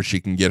daughter she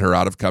can get her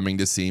out of coming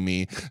to see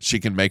me, she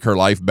can make her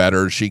life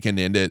better, she can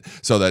end it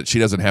so that she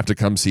doesn't have to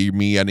come see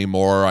me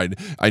anymore.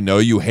 I know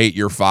you hate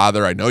your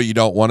father, I know you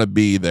don't want to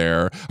be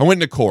there. I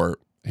went into court.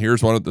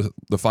 Here's one of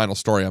the final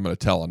story I'm going to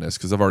tell on this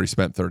because I've already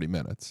spent 30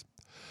 minutes.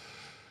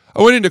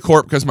 I went into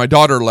court because my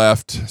daughter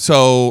left.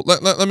 So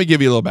let me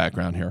give you a little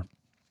background here.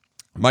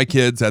 My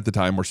kids at the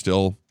time were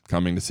still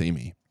coming to see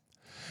me.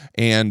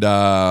 And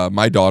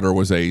my daughter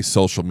was a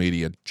social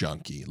media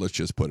junkie. Let's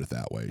just put it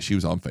that way. She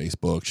was on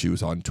Facebook. She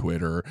was on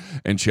Twitter.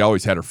 And she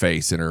always had her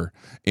face in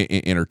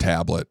her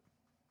tablet.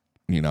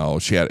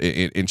 She had,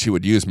 and she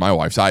would use my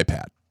wife's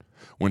iPad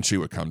when she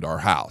would come to our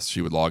house.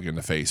 She would log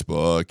into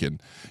Facebook,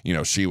 and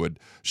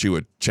she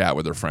would chat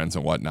with her friends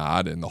and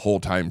whatnot, and the whole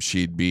time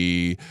she'd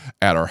be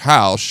at our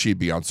house, she'd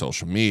be on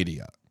social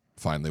media.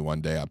 Finally,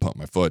 one day I put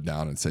my foot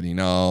down and said,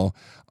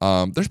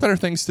 there's better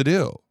things to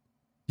do.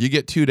 You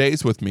get 2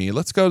 days with me.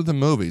 Let's go to the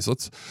movies.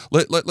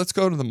 Let's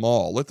go to the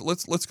mall.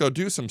 Let's go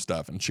do some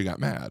stuff. And she got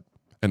mad.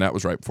 And that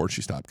was right before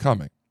she stopped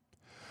coming.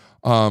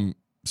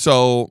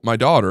 So my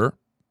daughter,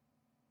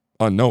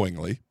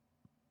 unknowingly,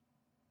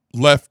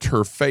 left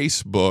her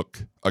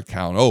Facebook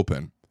account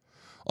open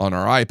on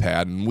our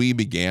iPad, and we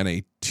began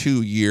a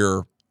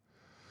 2-year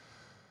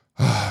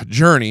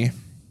journey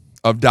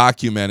of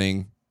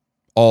documenting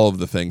all of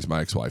the things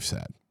my ex-wife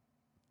said.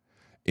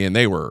 And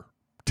they were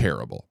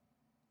terrible.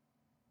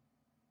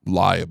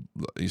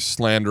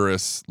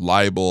 Slanderous,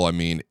 libel. I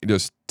mean,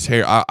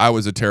 I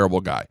was a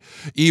terrible guy.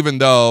 Even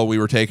though we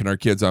were taking our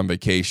kids on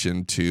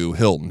vacation to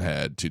Hilton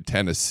Head, to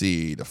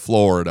Tennessee, to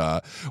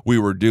Florida, we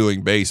were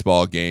doing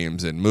baseball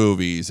games and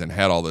movies and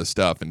had all this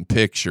stuff and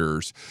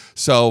pictures.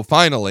 So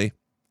finally,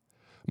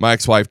 my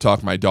ex-wife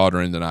talked my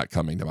daughter into not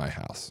coming to my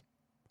house.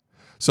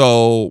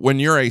 So when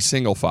you're a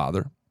single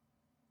father,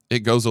 it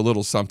goes a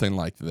little something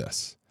like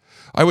this.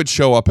 I would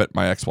show up at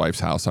my ex-wife's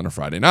house on a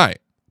Friday night.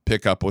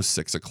 Pickup was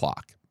 6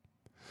 o'clock.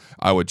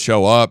 I would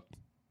show up,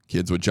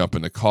 kids would jump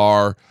in the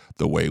car,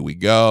 the way we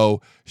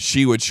go.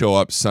 She would show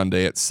up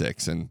Sunday at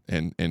 6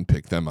 and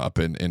pick them up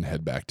and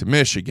head back to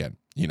Michigan,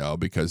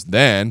 because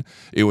then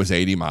it was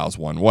 80 miles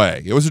one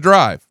way. It was a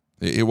drive.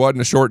 It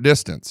wasn't a short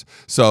distance.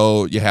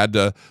 So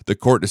the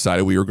court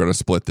decided we were going to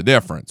split the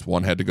difference.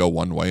 One had to go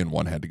one way and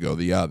one had to go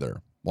the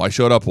other. Well, I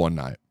showed up one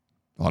night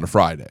on a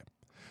Friday,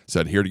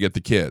 said, here to get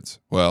the kids.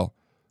 Well,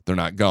 they're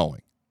not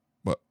going.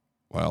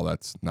 Well,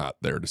 that's not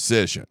their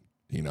decision.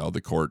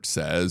 The court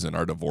says, and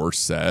our divorce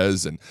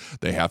says, and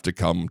they have to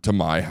come to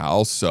my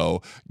house.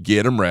 So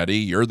get them ready.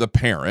 You're the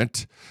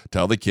parent.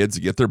 Tell the kids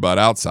to get their butt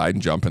outside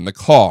and jump in the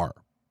car.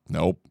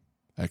 Nope.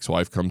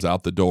 Ex-wife comes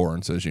out the door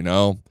and says,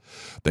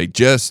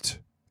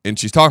 and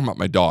she's talking about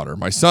my daughter.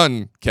 My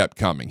son kept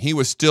coming. He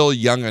was still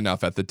young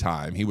enough at the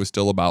time. He was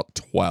still about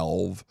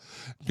 12,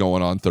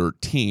 going on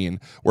 13,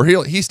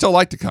 where he still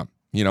liked to come.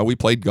 We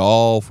played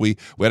golf. We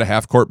had a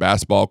half-court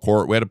basketball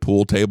court. We had a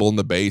pool table in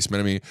the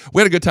basement. I mean, we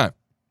had a good time.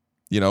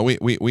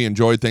 We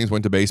enjoyed things,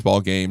 went to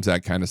baseball games,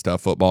 that kind of stuff,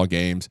 football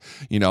games.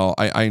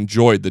 I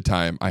enjoyed the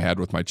time I had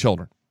with my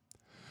children.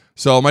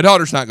 So my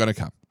daughter's not going to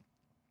come.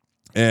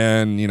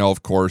 And,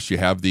 of course, you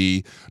have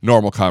the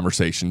normal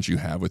conversations you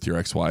have with your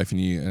ex-wife.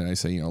 And I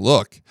say,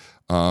 look,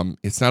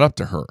 it's not up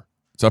to her.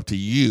 It's up to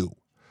you.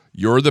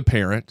 You're the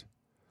parent.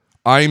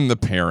 I'm the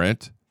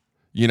parent.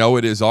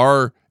 It is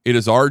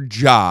our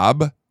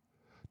job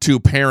to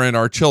parent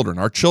our children.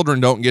 Our children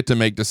don't get to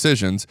make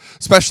decisions,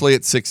 especially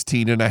at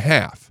 16 and a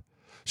half.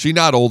 She's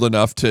not old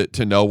enough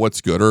to know what's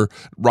good or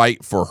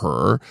right for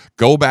her.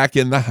 Go back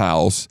in the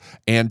house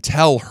and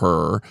tell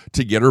her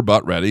to get her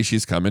butt ready.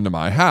 She's coming to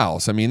my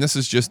house. I mean, this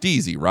is just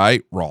easy,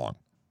 right? Wrong.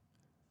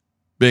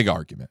 Big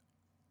argument.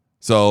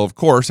 So, of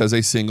course, as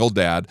a single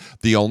dad,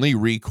 the only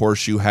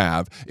recourse you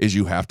have is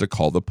you have to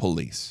call the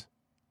police.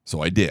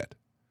 So I did.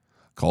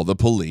 Called the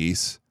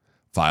police.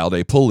 Filed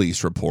a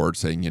police report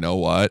saying, you know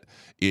what,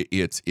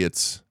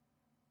 it's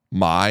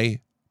my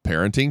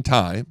parenting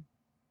time.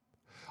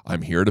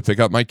 I'm here to pick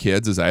up my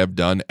kids as I have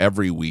done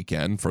every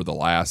weekend for the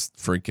last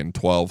freaking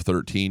 12,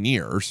 13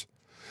 years.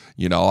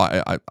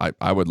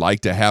 I would like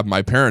to have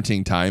my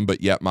parenting time,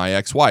 but yet my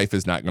ex-wife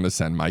is not going to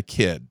send my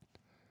kid.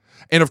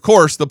 And of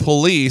course, the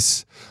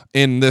police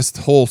in this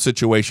whole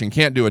situation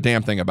can't do a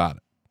damn thing about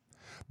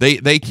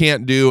it. They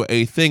can't do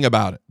a thing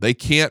about it. They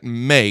can't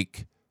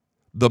make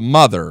the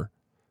mother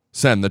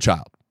send the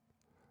child.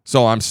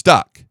 So I'm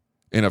stuck.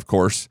 And of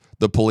course,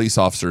 the police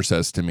officer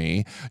says to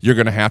me, you're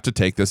going to have to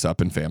take this up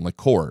in family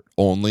court.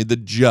 Only the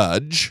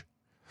judge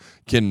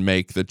can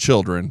make the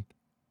children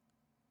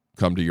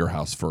come to your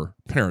house for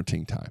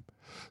parenting time.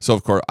 So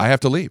of course, I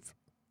have to leave.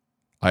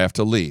 I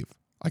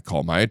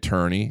call my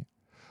attorney.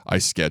 I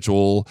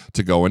schedule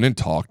to go in and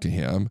talk to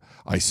him.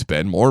 I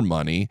spend more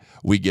money.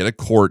 We get a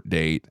court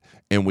date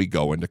and we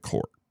go into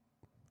court.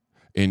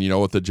 And you know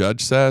what the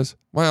judge says?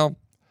 Well,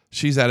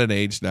 she's at an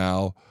age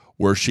now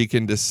where she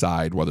can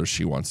decide whether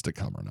she wants to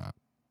come or not.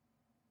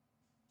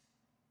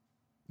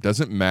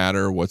 Doesn't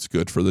matter what's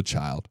good for the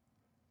child.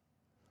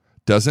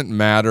 Doesn't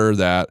matter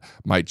that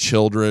my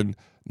children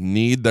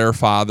need their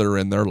father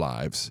in their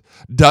lives.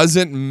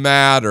 Doesn't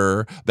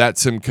matter that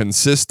some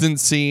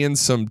consistency and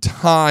some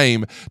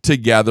time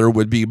together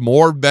would be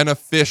more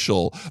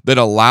beneficial than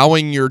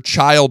allowing your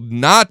child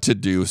not to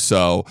do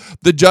so.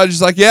 The judge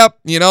is like, yep,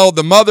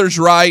 the mother's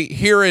right.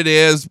 Here it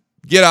is.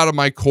 Get out of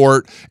my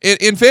court.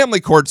 In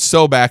family court's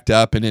so backed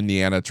up in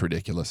Indiana, it's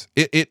ridiculous.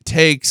 It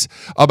takes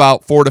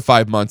about 4 to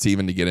 5 months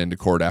even to get into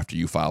court after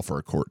you file for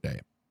a court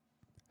date.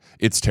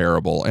 It's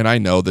terrible. And I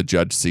know the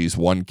judge sees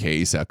one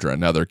case after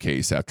another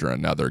case after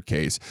another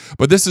case.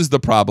 But this is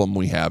the problem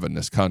we have in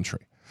this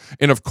country.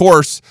 And of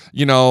course,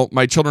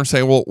 my children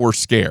say, well, we're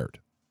scared.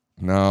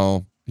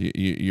 No,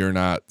 You're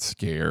not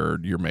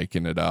scared. You're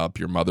making it up.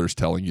 Your mother's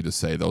telling you to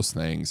say those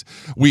things.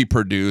 We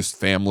produced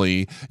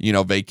family,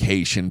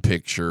 vacation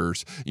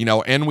pictures,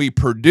 and we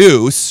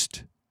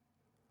produced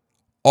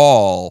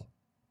all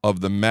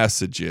of the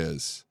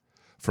messages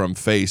from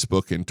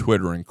Facebook and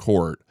Twitter and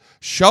court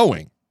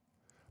showing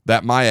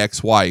that my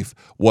ex-wife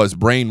was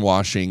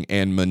brainwashing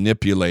and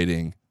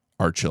manipulating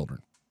our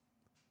children.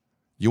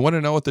 You want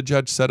to know what the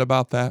judge said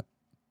about that?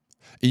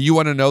 You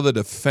want to know the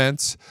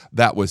defense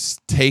that was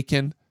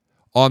taken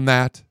on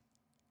that?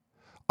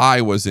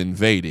 I was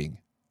invading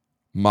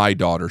my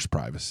daughter's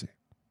privacy.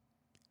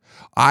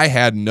 I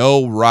had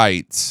no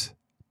rights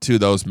to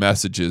those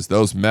messages.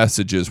 Those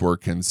messages were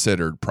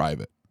considered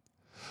private.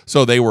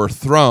 So they were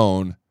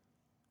thrown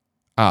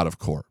out of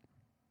court.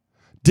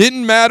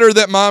 Didn't matter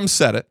that mom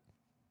said it.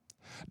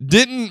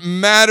 Didn't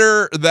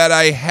matter that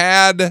I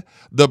had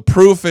the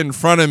proof in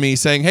front of me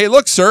saying, hey,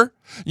 look, sir,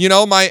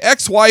 my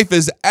ex-wife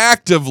is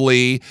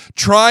actively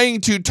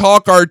trying to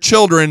talk our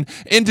children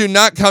into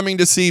not coming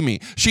to see me.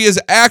 She is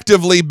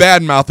actively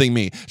bad-mouthing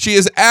me. She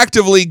is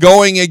actively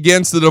going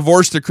against the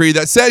divorce decree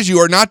that says you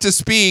are not to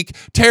speak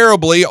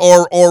terribly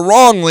or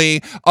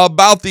wrongly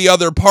about the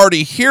other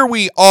party. Here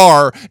we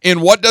are,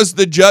 and what does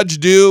the judge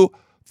do?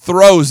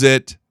 Throws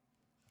it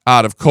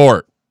out of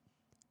court.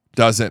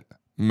 Doesn't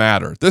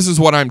matter. This is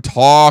what I'm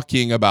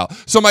talking about.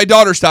 So my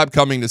daughter stopped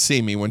coming to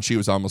see me when she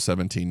was almost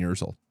 17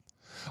 years old.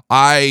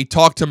 I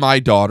talk to my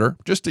daughter,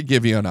 just to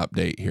give you an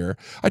update here.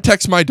 I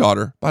text my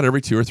daughter about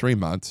every 2 or 3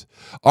 months.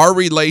 Our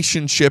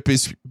relationship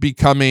is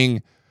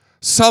becoming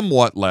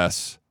somewhat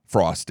less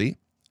frosty.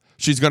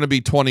 She's going to be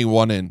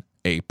 21 in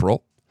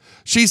April.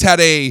 She's had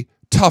a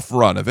tough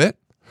run of it.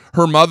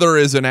 Her mother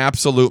is an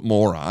absolute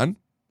moron.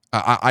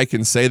 I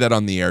can say that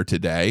on the air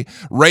today.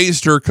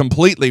 Raised her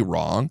completely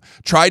wrong.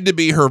 Tried to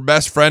be her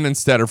best friend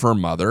instead of her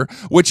mother,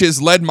 which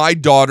has led my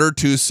daughter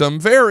to some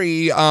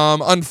very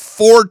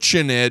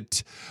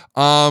unfortunate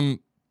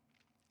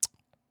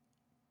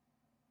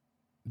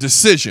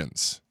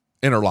decisions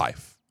in her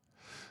life.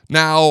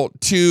 Now,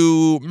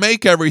 to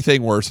make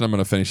everything worse, and I'm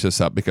going to finish this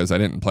up because I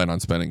didn't plan on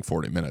spending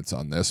 40 minutes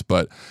on this,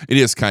 but it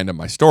is kind of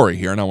my story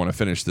here, and I want to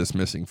finish this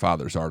Missing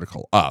Fathers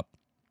article up.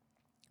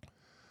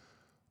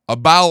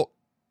 About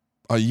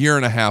a year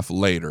and a half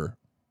later,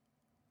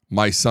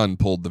 my son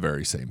pulled the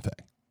very same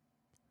thing.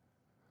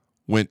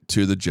 Went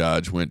to the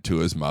judge, went to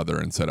his mother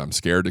and said, I'm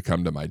scared to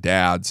come to my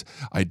dad's.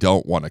 I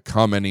don't want to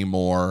come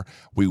anymore.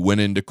 We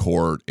went into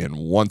court, and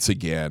once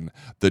again,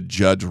 the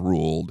judge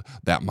ruled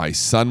that my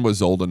son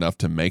was old enough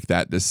to make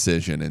that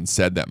decision and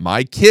said that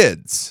my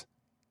kids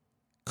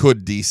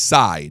could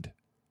decide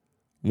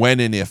when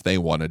and if they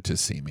wanted to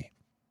see me.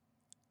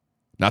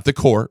 Not the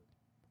court,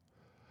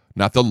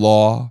 not the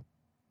law,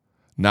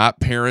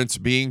 not parents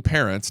being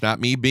parents, not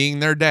me being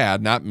their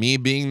dad, not me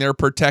being their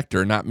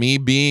protector, not me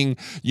being,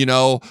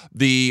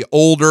 the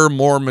older,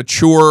 more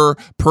mature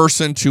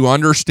person to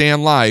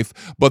understand life,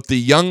 but the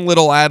young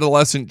little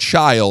adolescent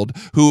child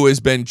who has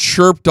been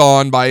chirped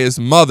on by his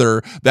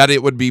mother that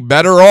it would be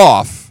better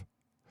off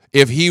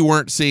if he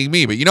weren't seeing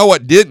me. But you know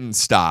what didn't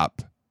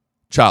stop?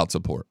 Child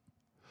support.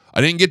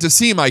 I didn't get to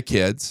see my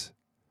kids.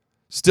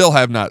 Still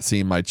have not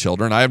seen my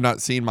children. I have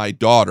not seen my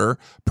daughter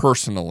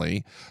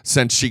personally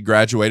since she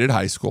graduated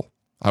high school.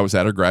 I was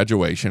at her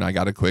graduation. I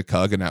got a quick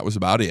hug, and that was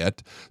about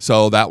it.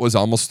 So that was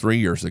almost 3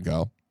 years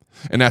ago.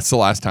 And that's the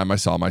last time I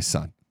saw my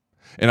son.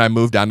 And I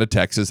moved down to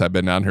Texas. I've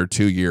been down here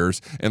 2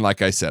 years. And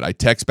like I said, I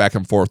text back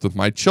and forth with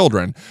my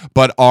children.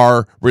 But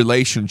our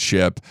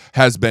relationship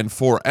has been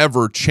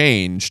forever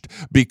changed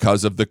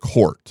because of the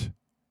court.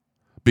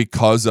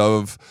 Because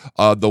of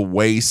the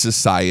way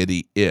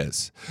society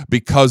is,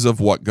 because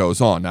of what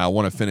goes on. Now, I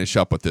want to finish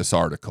up with this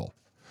article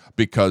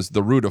because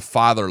the root of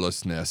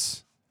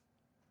fatherlessness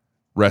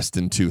rests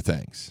in two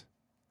things.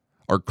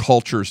 Our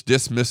culture's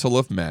dismissal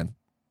of men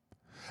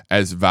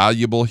as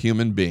valuable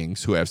human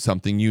beings who have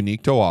something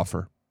unique to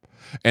offer,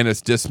 and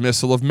its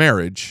dismissal of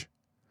marriage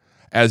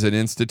as an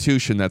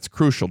institution that's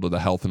crucial to the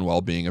health and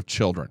well-being of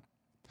children.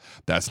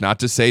 That's not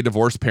to say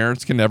divorced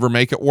parents can never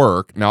make it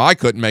work. Now, I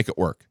couldn't make it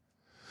work.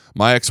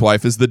 My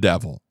ex-wife is the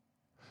devil.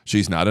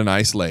 She's not a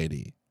nice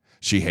lady.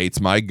 She hates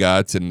my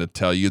guts, and to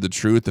tell you the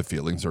truth, the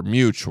feelings are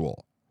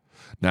mutual.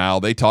 Now,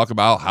 they talk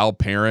about how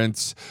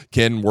parents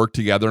can work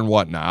together and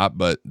whatnot,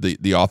 but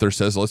the author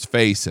says, let's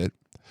face it,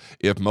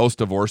 if most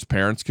divorced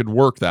parents could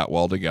work that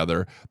well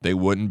together, they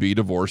wouldn't be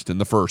divorced in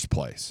the first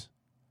place.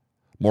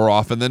 More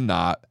often than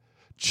not,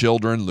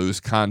 children lose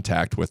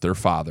contact with their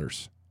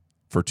fathers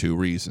for two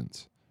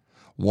reasons.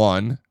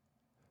 One,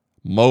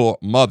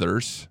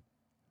 mothers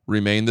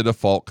remain the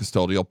default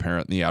custodial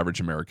parent in the average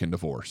American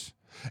divorce,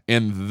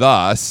 and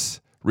thus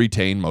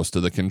retain most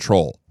of the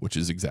control, which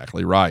is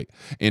exactly right.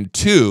 And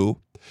two,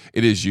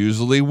 it is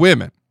usually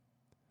women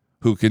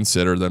who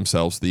consider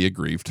themselves the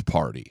aggrieved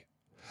party,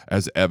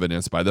 as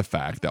evidenced by the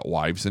fact that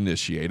wives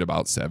initiate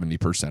about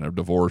 70% of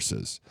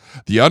divorces.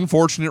 The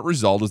unfortunate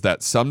result is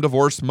that some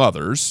divorced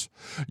mothers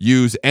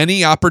use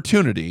any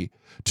opportunity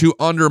to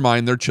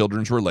undermine their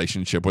children's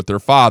relationship with their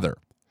father.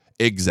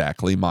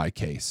 Exactly my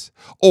case.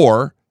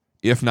 Or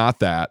If not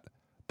that,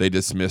 they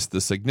dismiss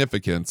the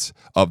significance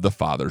of the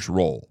father's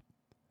role.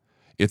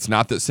 It's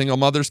not that single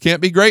mothers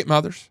can't be great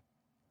mothers,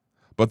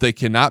 but they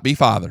cannot be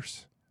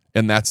fathers.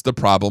 And that's the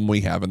problem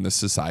we have in this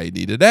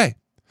society today.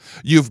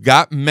 You've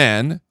got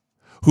men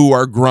who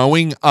are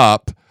growing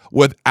up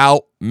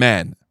without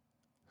men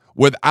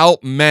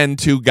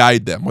to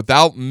guide them,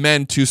 without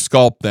men to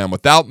sculpt them,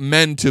 without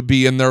men to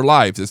be in their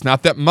lives. It's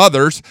not that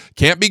mothers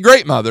can't be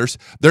great mothers.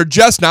 They're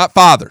just not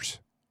fathers.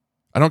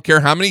 I don't care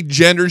how many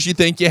genders you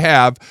think you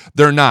have,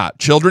 they're not.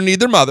 Children need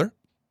their mother,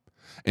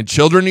 and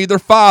children need their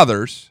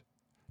fathers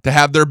to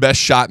have their best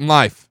shot in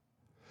life.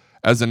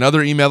 As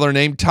another emailer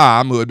named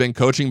Tom, who had been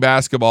coaching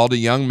basketball to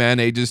young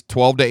men ages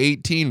 12 to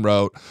 18,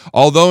 wrote,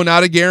 although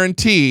not a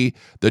guarantee,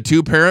 the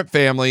two-parent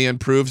family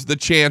improves the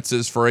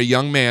chances for a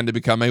young man to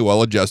become a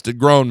well-adjusted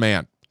grown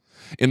man.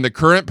 In the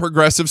current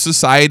progressive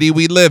society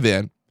we live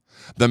in,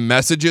 the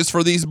messages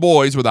for these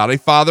boys without a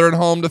father at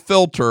home to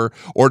filter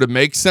or to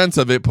make sense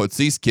of it puts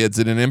these kids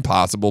in an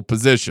impossible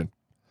position.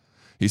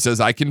 He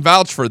says, I can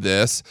vouch for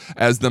this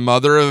as the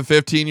mother of a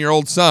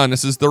 15-year-old son.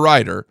 This is the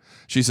writer.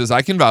 She says,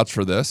 I can vouch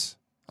for this.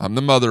 I'm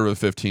the mother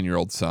of a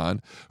 15-year-old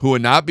son who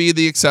would not be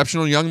the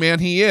exceptional young man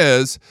he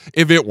is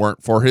if it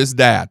weren't for his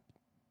dad.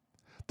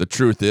 The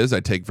truth is,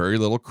 I take very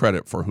little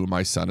credit for who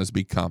my son has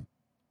become.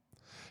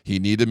 He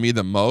needed me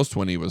the most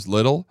when he was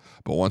little,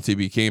 but once he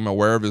became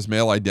aware of his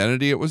male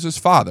identity, it was his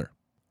father,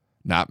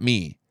 not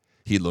me,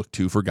 he looked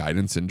to for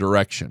guidance and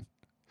direction.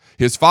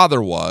 His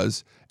father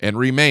was and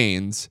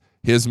remains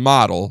his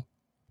model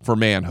for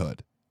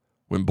manhood.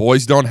 When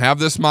boys don't have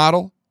this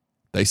model,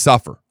 they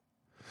suffer.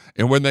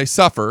 And when they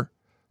suffer,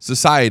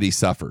 society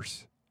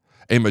suffers.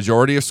 A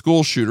majority of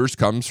school shooters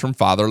comes from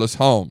fatherless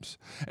homes.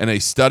 And a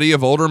study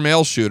of older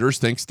male shooters,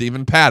 think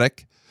Stephen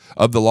Paddock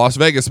of the Las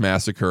Vegas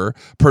massacre,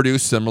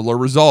 produced similar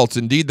results.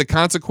 Indeed, the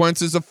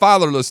consequences of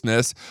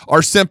fatherlessness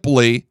are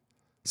simply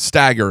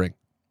staggering.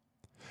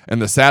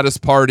 And the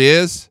saddest part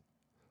is,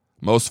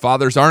 most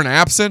fathers aren't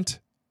absent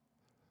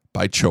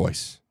by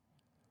choice.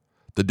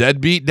 The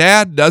deadbeat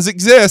dad does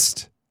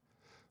exist,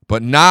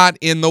 but not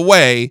in the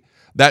way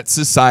that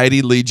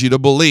society leads you to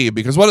believe.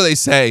 Because what do they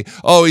say?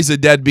 Oh, he's a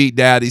deadbeat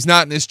dad. He's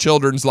not in his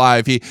children's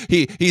life.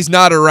 He's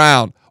not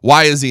around.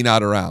 Why is he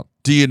not around?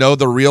 Do you know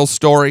the real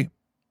story?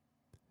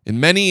 In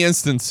many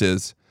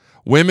instances,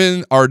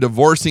 women are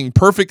divorcing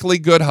perfectly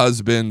good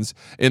husbands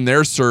in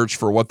their search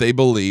for what they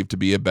believe to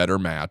be a better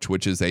match,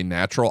 which is a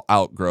natural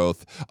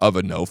outgrowth of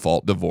a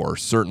no-fault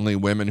divorce. Certainly,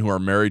 women who are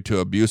married to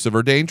abusive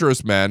or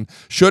dangerous men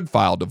should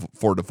file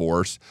for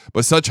divorce,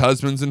 but such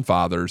husbands and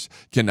fathers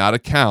cannot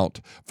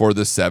account for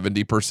the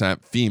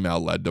 70%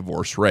 female-led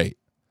divorce rate.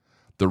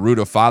 The root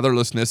of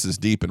fatherlessness is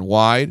deep and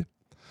wide,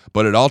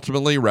 but it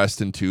ultimately rests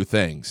in two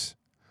things: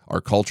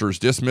 our culture's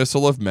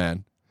dismissal of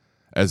men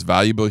as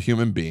valuable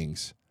human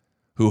beings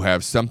who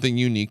have something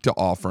unique to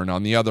offer, and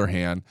on the other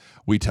hand,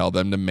 we tell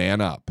them to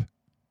man up.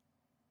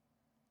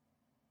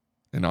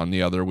 And on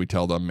the other, we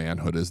tell them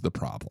manhood is the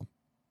problem.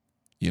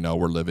 You know,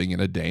 we're living in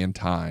a day and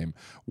time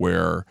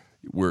where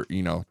we're,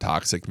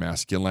 toxic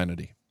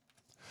masculinity.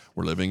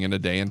 We're living in a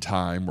day and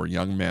time where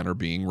young men are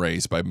being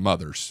raised by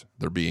mothers.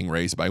 They're being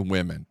raised by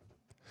women.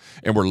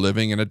 And we're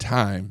living in a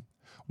time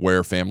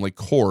where family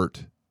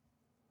court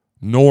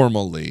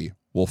normally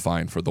will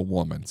find for the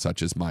woman,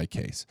 such as my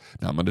case.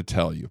 Now, I'm going to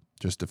tell you,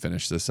 just to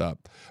finish this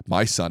up,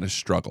 my son has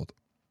struggled.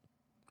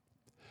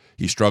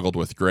 He struggled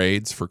with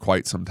grades for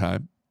quite some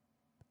time.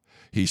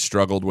 He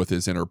struggled with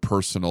his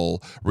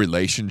interpersonal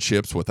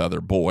relationships with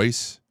other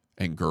boys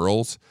and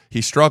girls.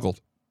 He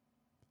struggled.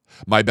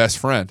 My best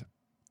friend,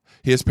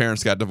 his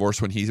parents got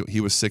divorced when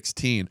he was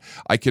 16.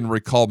 I can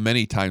recall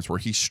many times where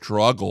he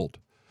struggled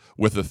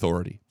with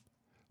authority,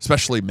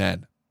 especially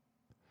men.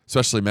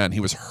 He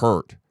was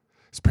hurt.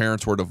 His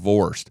parents were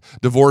divorced.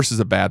 Divorce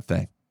is a bad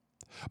thing.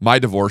 My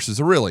divorce is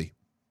a really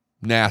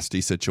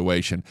nasty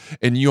situation,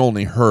 and you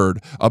only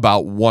heard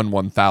about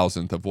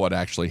 1/1000th of what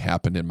actually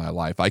happened in my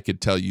life. I could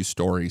tell you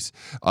stories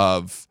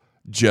of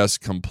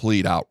just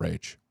complete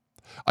outrage.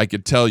 I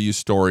could tell you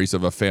stories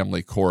of a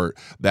family court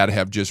that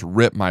have just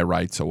ripped my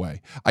rights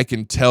away. I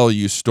can tell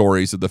you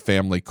stories of the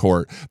family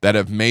court that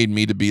have made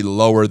me to be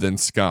lower than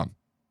scum.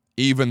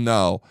 Even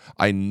though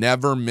I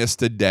never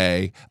missed a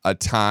day, a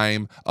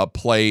time, a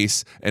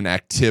place, an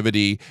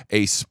activity,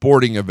 a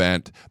sporting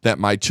event that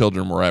my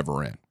children were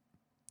ever in.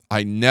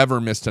 I never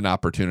missed an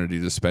opportunity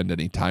to spend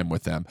any time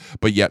with them,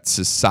 but yet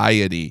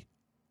society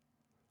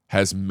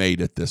has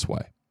made it this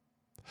way.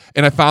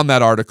 And I found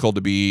that article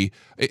to be,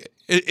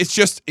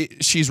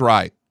 she's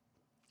right.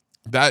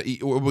 That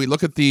when we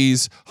look at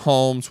these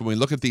homes, when we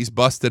look at these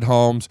busted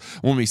homes,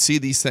 when we see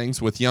these things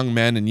with young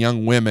men and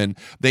young women,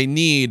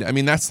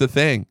 that's the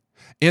thing.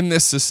 In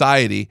this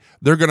society,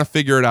 they're going to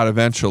figure it out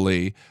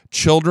eventually.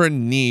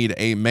 Children need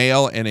a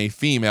male and a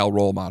female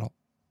role model,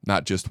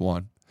 not just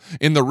one.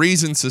 And the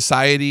reason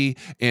society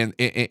and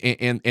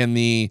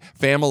the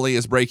family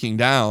is breaking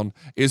down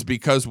is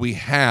because we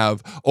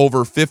have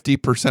over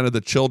 50% of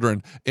the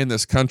children in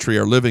this country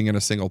are living in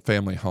a single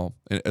family home,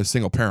 a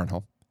single parent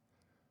home.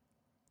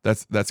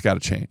 That's got to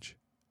change.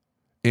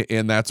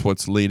 And that's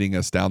what's leading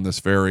us down this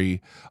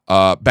very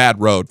bad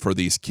road for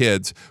these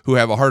kids who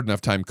have a hard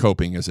enough time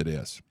coping as it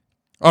is.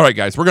 All right,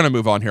 guys, we're going to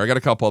move on here. I got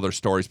a couple other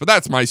stories, but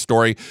that's my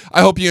story. I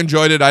hope you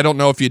enjoyed it. I don't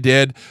know if you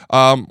did.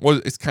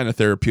 It's kind of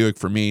therapeutic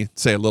for me,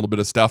 say a little bit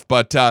of stuff.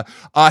 But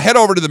head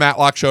over to the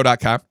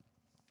MattLockShow.com.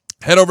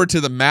 Head over to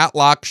the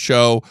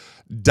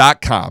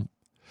MattLockShow.com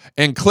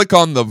and click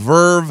on the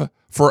Verve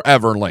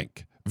Forever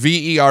link.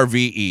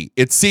 VERVE.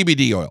 It's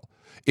CBD oil.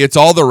 It's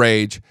all the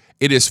rage.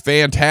 It is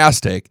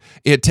fantastic.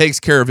 It takes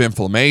care of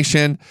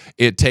inflammation.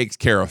 It takes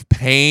care of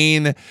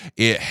pain.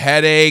 It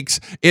headaches.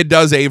 It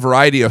does a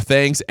variety of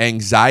things,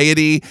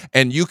 anxiety,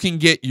 and you can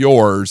get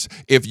yours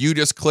if you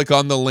just click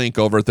on the link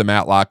over at the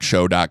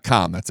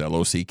MattLockShow.com. That's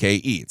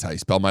LOCKE. It's how you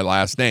spell my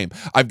last name.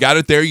 I've got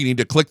it there. You need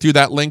to click through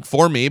that link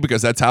for me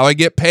because that's how I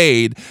get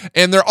paid.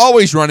 And they're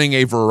always running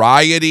a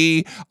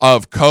variety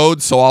of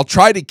codes, so I'll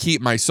try to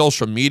keep my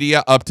social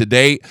media up to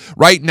date.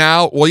 Right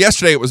now, well,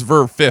 yesterday it was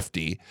Verve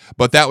 50,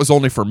 but that was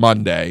only for Monday.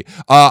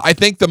 I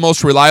think the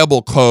most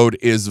reliable code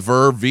is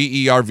Verve,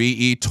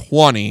 VERVE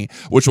 20,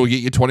 which will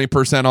get you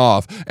 20%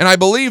 off. And I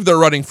believe they're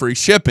running free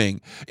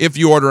shipping if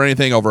you order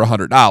anything over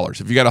 $100.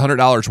 If you got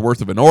 $100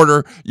 worth of an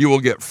order, you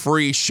will get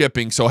free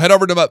shipping. So head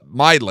over to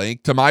my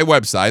link to my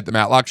website,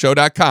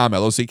 thematlockshow.com,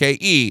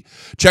 LOCKE.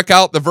 Check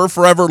out the Verve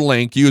Forever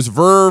link. Use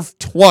Verve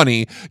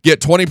 20. Get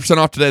 20%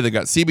 off today. They've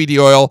got CBD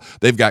oil.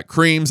 They've got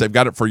creams. They've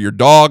got it for your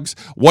dogs.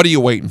 What are you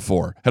waiting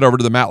for? Head over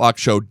to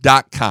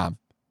thematlockshow.com.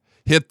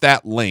 Hit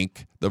that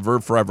link, the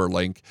Verve Forever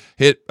link.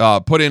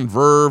 Put in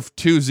Verve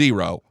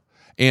 20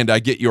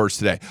 and get yours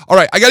today. All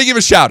right, I got to give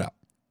a shout out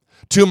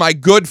to my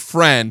good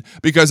friend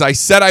because I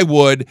said I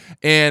would,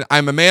 and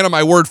I'm a man of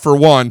my word for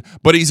one,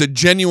 but he's a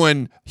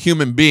genuine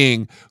human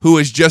being who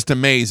is just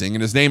amazing,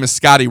 and his name is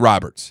Scotty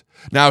Roberts.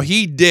 Now,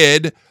 he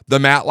did the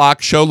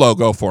Matlock Show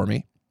logo for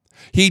me.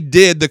 He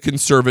did the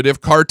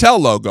Conservative Cartel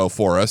logo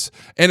for us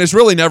and has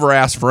really never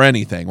asked for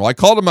anything. Well, I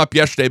called him up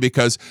yesterday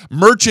because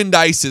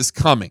merchandise is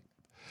coming.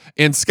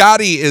 And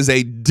Scotty is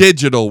a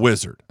digital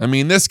wizard. I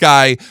mean, this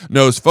guy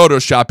knows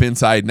Photoshop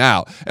inside and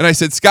out. And I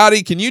said,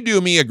 Scotty, can you do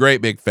me a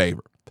great big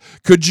favor?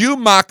 Could you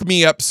mock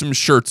me up some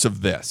shirts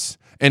of this?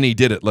 And he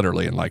did it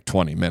literally in like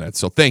 20 minutes.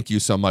 So thank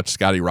you so much,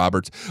 Scotty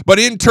Roberts. But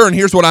in turn,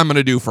 here's what I'm going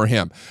to do for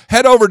him.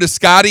 Head over to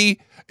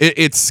Scotty.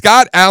 It's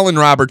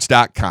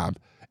ScottAllenRoberts.com.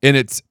 And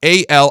it's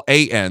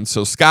ALAN.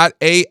 So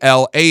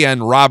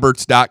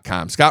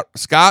ScottALANRoberts.com.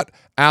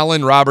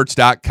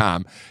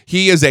 ScottAllenRoberts.com.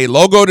 He is a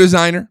logo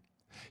designer.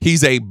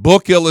 He's a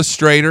book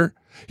illustrator.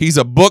 He's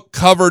a book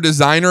cover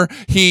designer.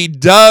 He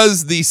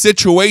does the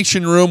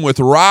Situation Room with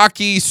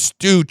Rocky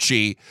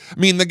Stucci. I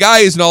mean, the guy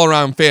is an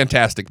all-around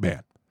fantastic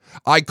man.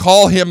 I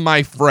call him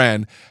my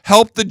friend.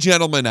 Help the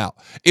gentleman out.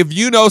 If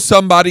you know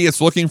somebody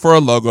that's looking for a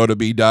logo to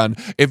be done,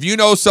 if you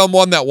know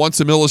someone that wants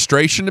some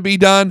illustration to be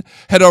done,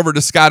 head over to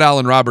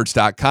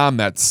ScottAllenRoberts.com.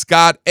 That's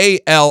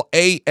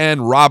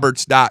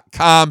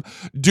ScottALANRoberts.com.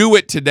 Do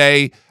it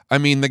today. I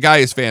mean, the guy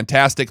is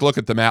fantastic. Look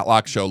at the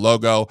Matlock Show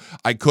logo.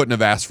 I couldn't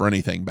have asked for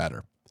anything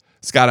better.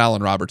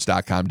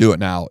 ScottAllenRoberts.com. Do it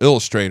now.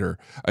 Illustrator.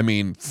 I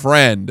mean,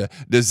 friend,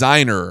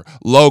 designer,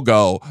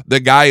 logo.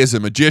 The guy is a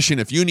magician.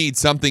 If you need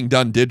something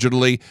done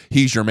digitally,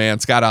 he's your man.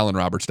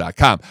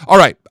 ScottAllenRoberts.com. All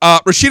right.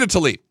 Rashida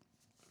Tlaib.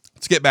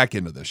 Let's get back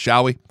into this,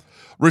 shall we?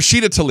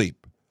 Rashida Tlaib,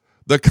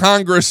 the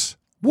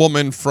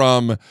congresswoman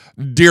from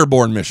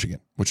Dearborn,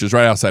 Michigan, which is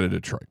right outside of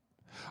Detroit.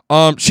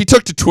 She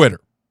took to Twitter.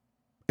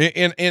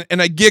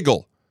 And I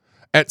giggle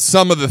at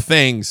some of the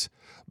things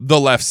the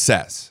left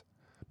says.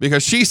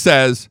 Because she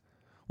says,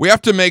 we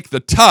have to make the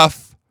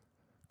tough,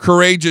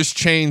 courageous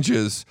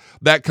changes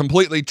that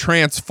completely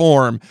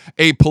transform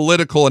a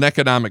political and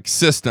economic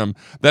system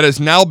that is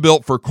now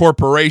built for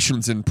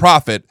corporations and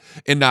profit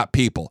and not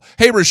people.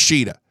 Hey,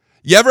 Rashida,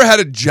 you ever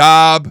had a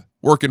job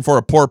working for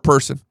a poor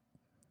person?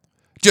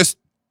 Just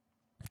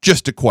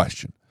a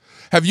question.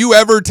 Have you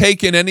ever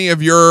taken any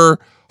of your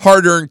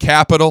hard-earned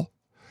capital,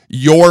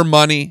 your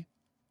money,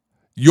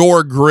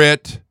 your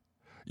grit,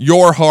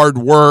 your hard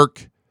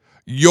work,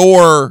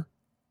 your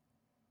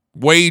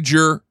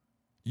wager,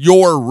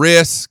 your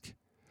risk,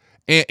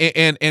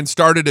 and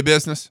started a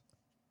business?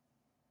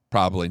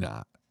 Probably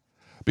not.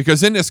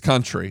 Because in this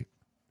country,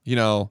 you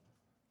know,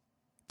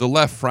 the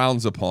left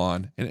frowns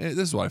upon, and this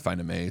is what I find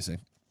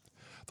amazing,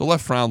 the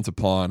left frowns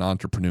upon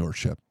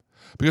entrepreneurship.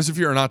 Because if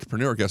you're an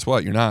entrepreneur, guess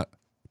what? You're not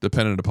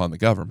dependent upon the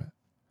government.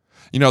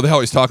 You know, they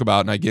always talk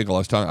about, and I giggle, I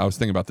was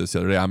thinking about this the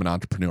other day. I'm an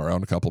entrepreneur. I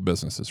own a couple of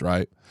businesses,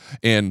 right?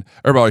 And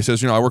everybody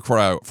says, you know, I work for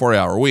a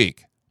 40-hour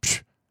week.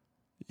 Psh,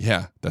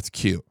 yeah, that's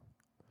cute.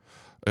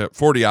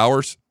 40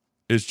 hours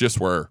is just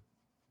where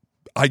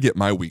I get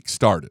my week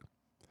started.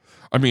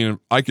 I mean,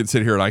 I can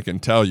sit here and I can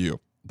tell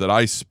you that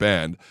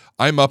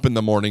I'm up in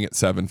the morning at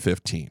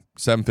 7:15,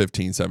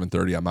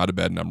 7:30. I'm out of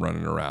bed and I'm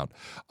running around.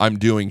 I'm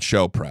doing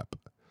show prep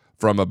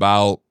from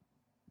about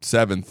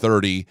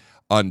 7:30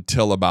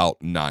 until about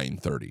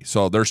 9:30.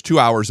 So there's 2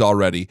 hours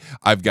already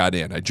I've got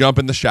in. I jump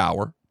in the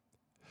shower,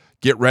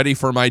 get ready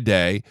for my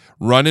day,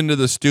 run into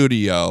the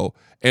studio,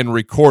 and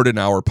record an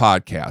hour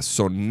podcast.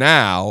 So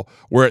now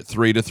we're at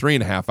 3 to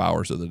 3.5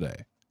 hours of the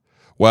day.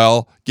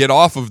 Well, get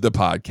off of the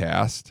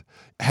podcast,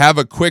 have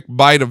a quick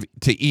bite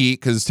to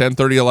eat because it's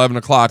 10:30, 11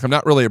 o'clock. I'm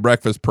not really a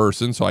breakfast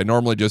person, so I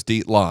normally just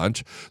eat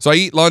lunch. So I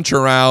eat lunch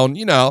around,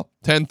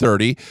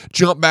 10:30,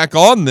 jump back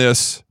on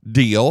this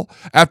deal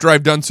after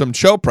I've done some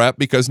show prep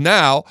because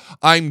now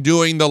I'm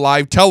doing the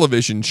live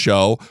television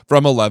show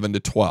from 11 to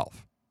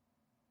 12.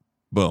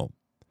 Boom.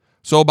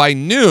 So by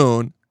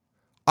noon,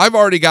 I've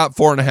already got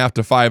 4.5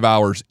 to 5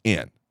 hours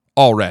in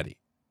already.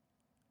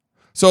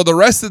 So the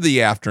rest of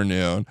the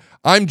afternoon,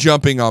 I'm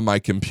jumping on my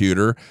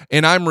computer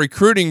and I'm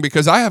recruiting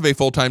because I have a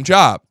full-time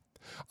job.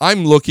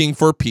 I'm looking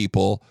for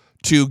people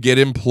to get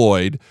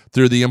employed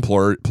through the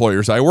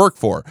employers I work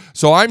for.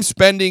 So I'm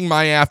spending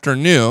my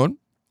afternoon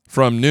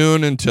from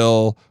noon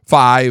until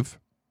 5,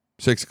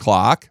 6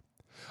 o'clock.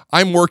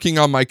 I'm working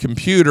on my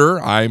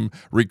computer. I'm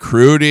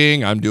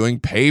recruiting. I'm doing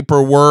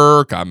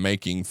paperwork. I'm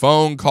making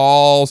phone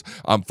calls.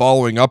 I'm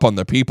following up on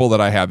the people that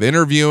I have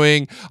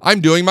interviewing.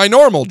 I'm doing my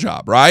normal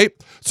job, right?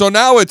 So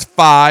now it's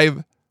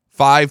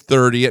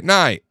 5:30 at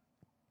night.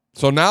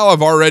 So now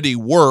I've already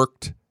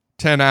worked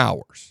 10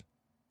 hours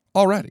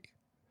already.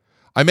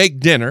 I make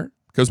dinner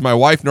because my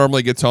wife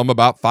normally gets home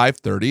about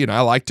 5:30 and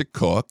I like to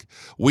cook.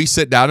 We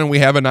sit down and we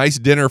have a nice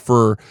dinner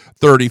for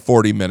 30,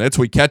 40 minutes.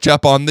 We catch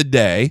up on the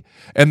day.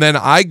 And then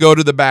I go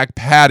to the back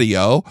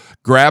patio,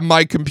 grab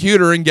my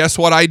computer, and guess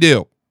what I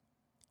do?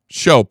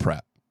 Show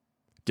prep.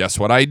 Guess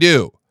what I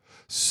do?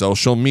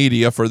 Social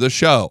media for the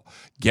show.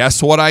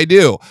 Guess what I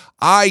do?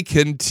 I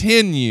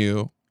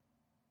continue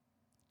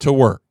to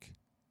work.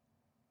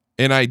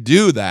 And I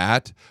do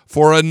that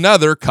for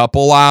another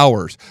couple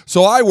hours.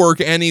 So I work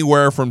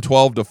anywhere from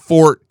 12 to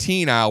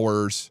 14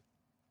 hours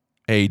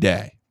a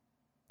day.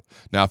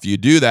 Now, if you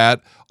do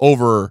that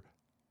over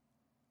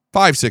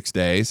 5, 6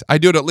 days, I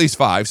do it at least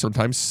 5,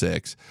 sometimes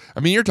 6. I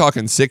mean, you're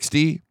talking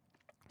 60,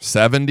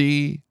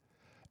 70,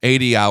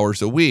 80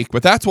 hours a week.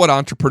 But that's what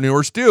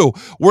entrepreneurs do.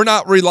 We're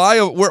not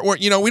reliable.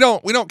 We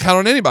don't count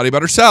on anybody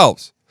but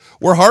ourselves.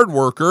 We're hard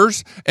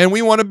workers, and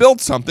we want to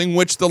build something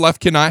which the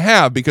left cannot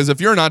have, because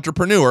if you're an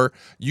entrepreneur,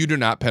 you do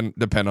not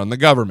depend on the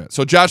government.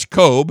 So Josh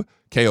Cobb,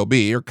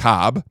 K-O-B, or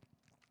Cobb,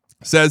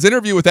 says,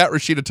 interview with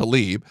Rashida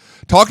Tlaib,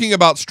 talking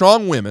about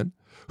strong women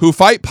who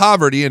fight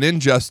poverty and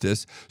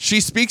injustice.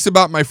 She speaks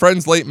about my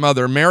friend's late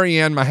mother,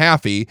 Marianne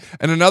Mahaffey,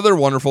 and another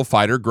wonderful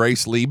fighter,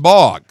 Grace Lee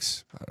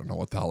Boggs. I don't know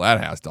what the hell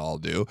that has to all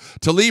do.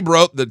 Tlaib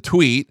wrote the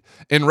tweet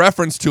in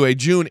reference to a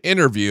June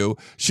interview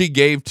she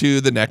gave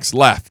to The Next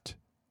Left.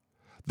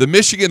 The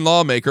Michigan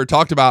lawmaker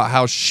talked about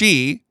how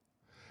she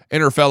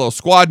and her fellow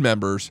squad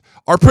members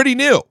are pretty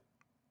new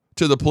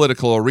to the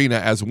political arena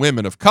as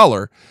women of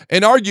color,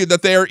 and argued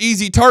that they are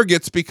easy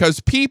targets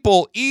because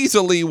people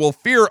easily will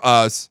fear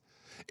us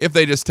if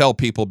they just tell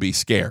people be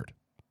scared.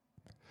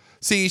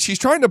 See, she's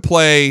trying to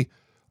play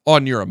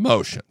on your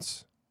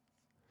emotions.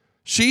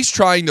 She's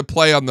trying to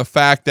play on the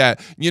fact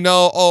that,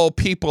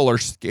 people are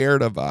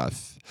scared of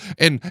us.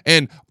 And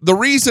the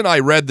reason I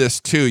read this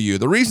to you,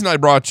 the reason I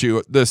brought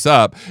you this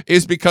up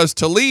is because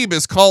Tlaib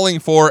is calling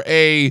for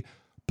a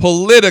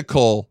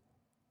political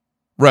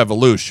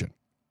revolution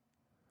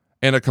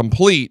and a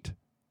complete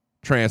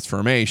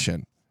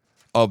transformation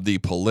of the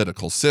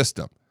political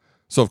system.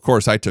 So, of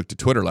course, I took to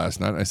Twitter last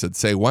night and I said,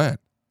 say when?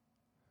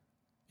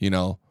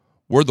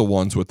 We're the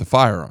ones with the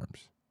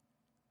firearms.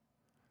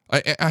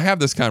 I have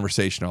this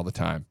conversation all the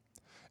time,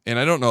 and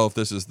I don't know if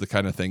this is the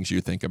kind of things you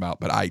think about,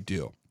 but I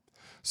do.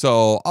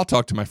 So I'll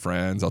talk to my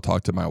friends, I'll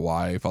talk to my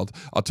wife,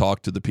 I'll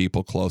talk to the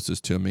people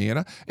closest to me,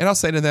 and I'll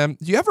say to them,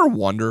 do you ever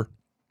wonder,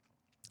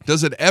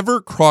 does it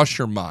ever cross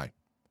your mind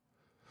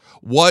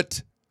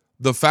what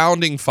the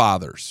founding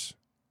fathers,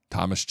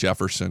 Thomas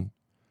Jefferson,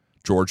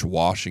 George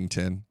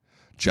Washington,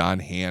 John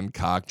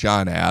Hancock,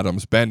 John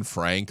Adams, Ben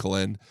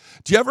Franklin,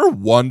 do you ever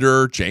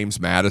wonder, James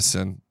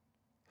Madison,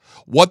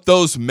 what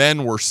those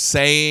men were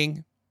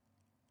saying,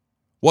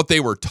 what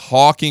they were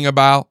talking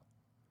about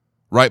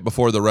right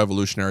before the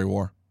Revolutionary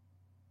War?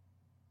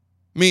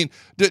 I mean,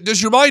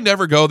 does your mind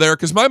ever go there?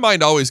 Because my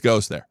mind always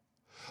goes there.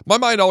 My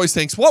mind always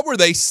thinks, what were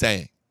they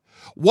saying?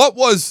 What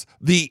was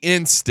the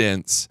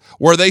instance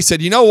where they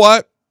said, you know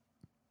what?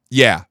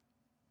 Yeah,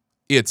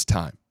 it's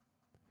time.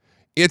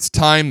 It's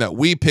time that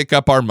we pick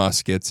up our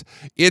muskets.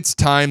 It's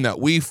time that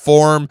we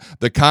form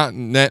the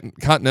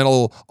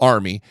Continental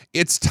Army.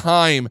 It's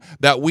time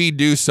that we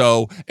do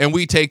so and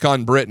we take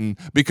on Britain,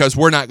 because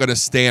we're not going to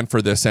stand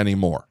for this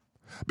anymore.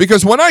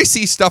 Because when I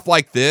see stuff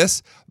like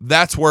this,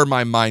 that's where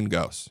my mind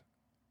goes.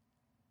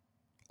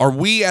 Are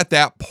we at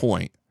that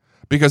point?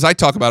 Because I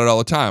talk about it all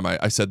the time.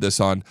 I said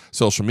this on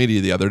social media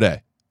the other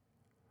day.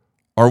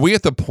 Are we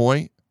at the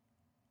point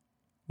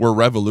where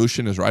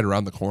revolution is right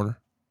around the corner?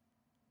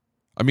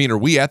 I mean, are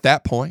we at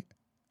that point?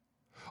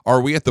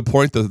 Are we at the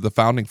point that the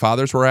founding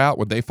fathers were at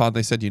when they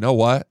said, you know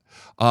what?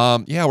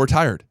 We're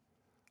tired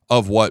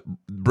of what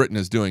Britain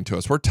is doing to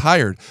us. We're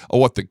tired of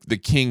what the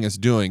king is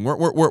doing.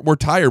 We're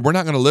tired. We're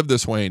not going to live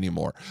this way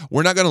anymore.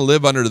 We're not going to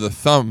live under the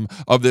thumb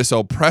of this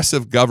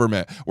oppressive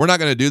government. We're not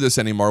going to do this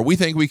anymore. We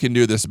think we can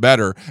do this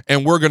better,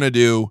 and we're going to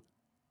do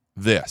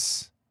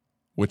this,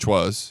 which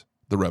was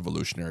the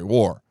Revolutionary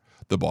War,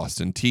 the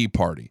Boston Tea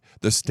Party,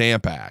 the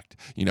Stamp Act.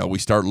 We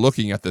start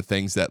looking at the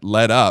things that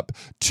led up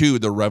to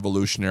the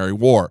Revolutionary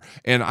War.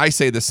 And I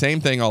say the same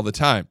thing all the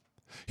time.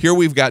 Here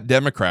we've got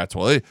Democrats.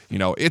 Well,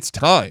 it's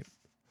time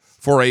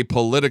for a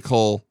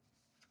political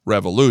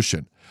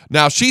revolution.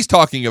 Now, she's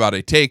talking about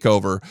a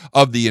takeover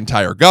of the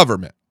entire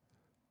government,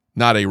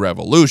 not a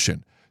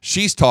revolution.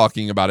 She's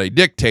talking about a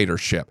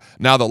dictatorship.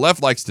 Now, the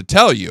left likes to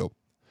tell you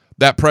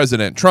that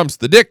President Trump's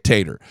the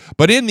dictator.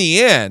 But in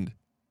the end,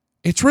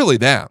 it's really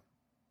them.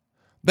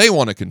 They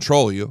want to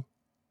control you.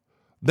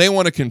 They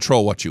want to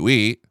control what you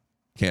eat.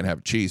 Can't have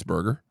a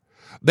cheeseburger.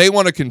 They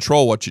want to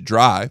control what you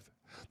drive.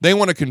 They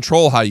want to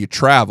control how you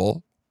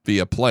travel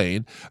via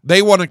plane.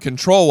 They want to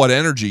control what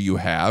energy you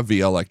have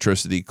via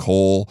electricity,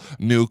 coal,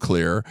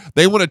 nuclear.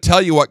 They want to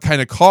tell you what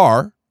kind of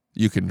car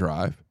you can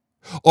drive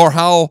or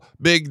how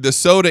big the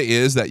soda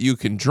is that you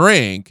can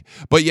drink,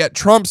 but yet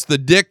Trump's the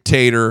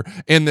dictator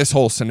in this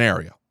whole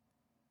scenario.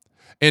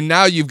 And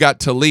now you've got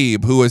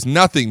Tlaib, who is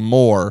nothing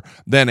more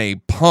than a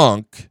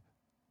punk.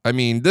 I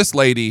mean, this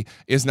lady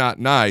is not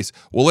nice.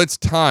 Well, it's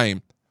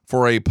time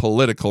for a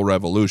political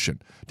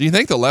revolution. Do you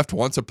think the left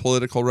wants a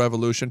political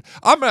revolution?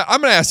 I'm going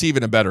to ask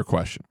even a better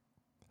question,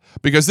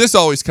 because this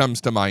always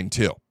comes to mind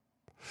too.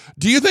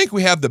 Do you think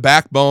we have the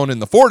backbone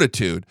and the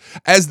fortitude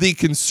as the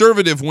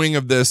conservative wing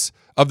of this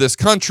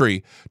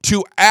country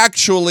to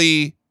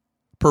actually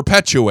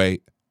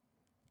perpetuate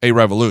a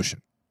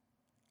revolution?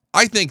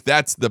 I think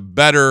that's the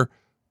better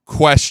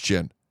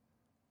question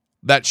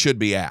that should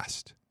be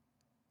asked.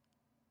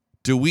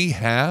 Do we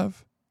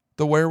have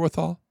the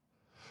wherewithal?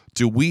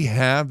 Do we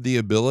have the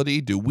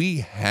ability? Do we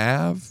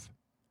have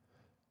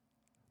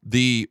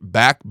the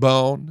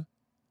backbone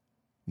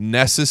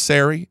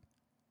necessary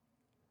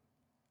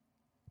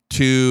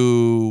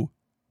to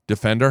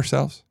defend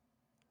ourselves,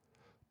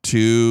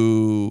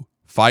 to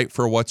fight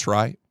for what's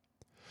right,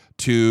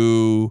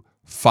 to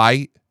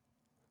fight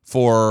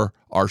for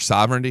our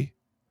sovereignty,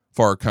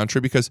 for our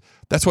country? Because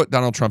that's what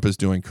Donald Trump is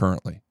doing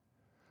currently.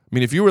 I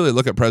mean, if you really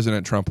look at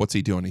President Trump, what's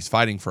he doing? He's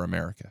fighting for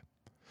America.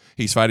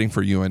 He's fighting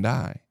for you and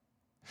I.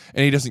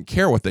 And he doesn't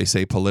care what they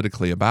say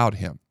politically about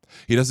him.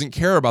 He doesn't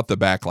care about the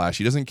backlash.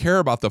 He doesn't care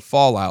about the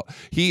fallout.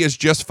 He is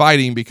just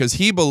fighting because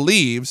he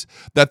believes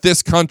that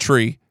this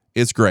country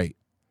is great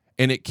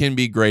and it can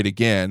be great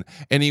again.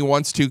 And he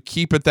wants to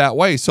keep it that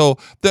way. So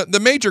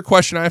the major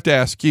question I have to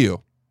ask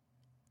you,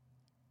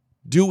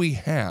 do we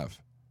have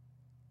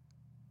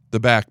the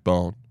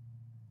backbone,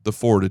 the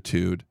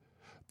fortitude,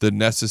 the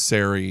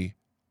necessary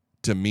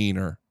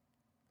demeanor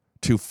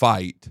to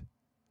fight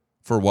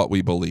for what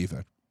we believe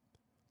in?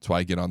 That's why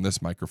I get on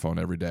this microphone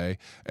every day,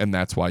 and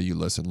that's why you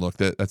listen. Look,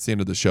 that's the end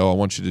of the show. I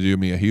want you to do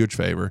me a huge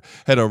favor.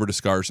 Head over to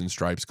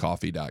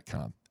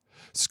scarsandstripescoffee.com.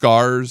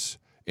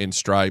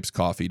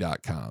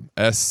 Scarsandstripescoffee.com.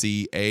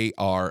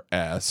 SCARS,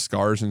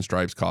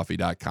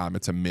 scarsandstripescoffee.com.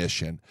 It's a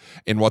mission.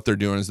 And what they're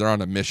doing is they're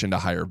on a mission to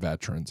hire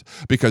veterans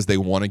because they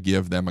want to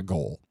give them a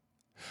goal.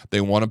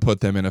 They want to put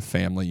them in a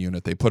family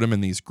unit. They put them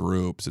in these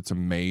groups. It's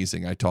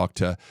amazing. I talked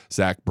to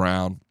Zach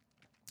Brown,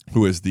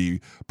 who is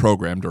the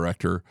program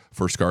director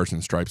for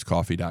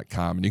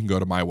scarsandstripescoffee.com. And you can go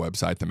to my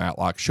website,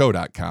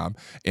 thematlockshow.com,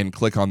 and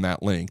click on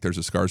that link. There's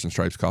a Scars and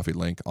Stripes coffee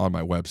link on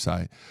my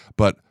website.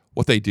 But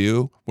what they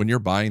do, when you're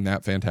buying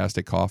that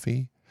fantastic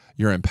coffee,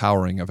 you're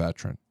empowering a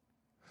veteran.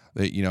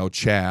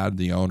 Chad,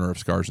 the owner of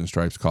Scars and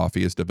Stripes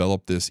Coffee, has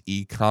developed this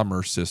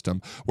e-commerce system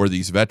where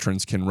these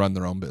veterans can run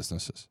their own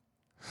businesses.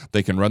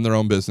 They can run their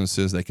own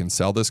businesses. They can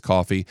sell this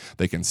coffee.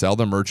 They can sell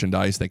the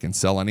merchandise. They can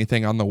sell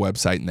anything on the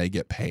website, and they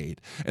get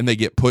paid. And they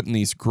get put in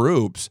these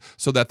groups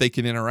so that they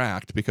can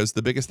interact, because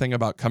the biggest thing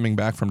about coming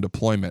back from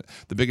deployment,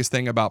 the biggest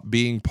thing about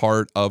being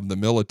part of the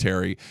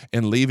military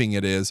and leaving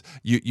it is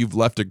you've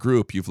left a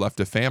group, you've left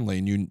a family,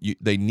 and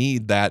they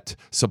need that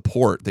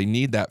support. They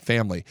need that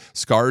family.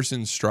 Scars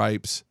and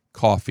Stripes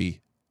Coffee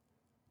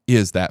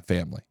is that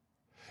family.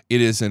 It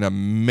is an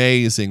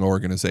amazing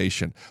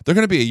organization. They're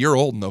going to be a year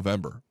old in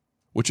November,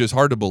 which is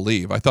hard to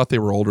believe. I thought they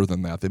were older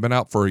than that. They've been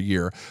out for a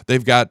year.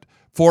 They've got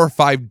 4 or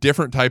 5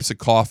 different types of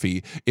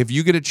coffee. If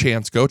you get a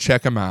chance, go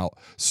check them out.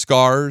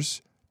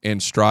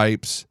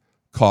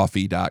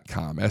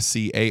 Scarsandstripescoffee.com.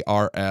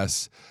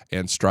 SCARS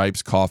and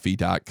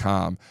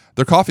stripescoffee.com.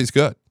 Their coffee's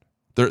good.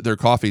 Their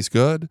coffee's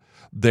good.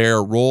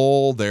 Their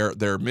role,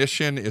 their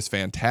mission is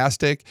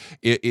fantastic.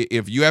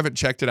 If you haven't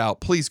checked it out,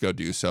 please go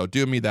do so.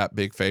 Do me that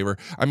big favor.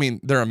 I mean,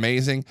 they're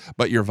amazing,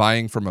 but you're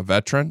vying from a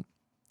veteran.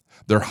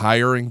 They're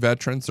hiring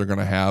veterans. They're going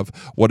to have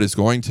what is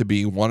going to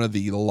be one of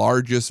the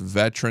largest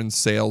veteran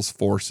sales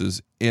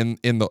forces in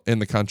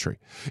the country.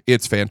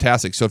 It's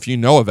fantastic. So if you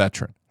know a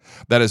veteran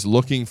that is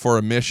looking for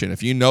a mission,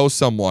 if you know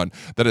someone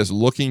that is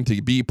looking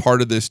to be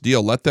part of this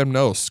deal, let them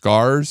know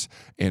Scars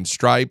and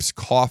Stripes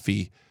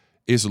Coffee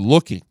is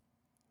looking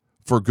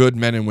for good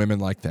men and women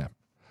like them.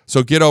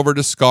 So get over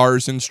to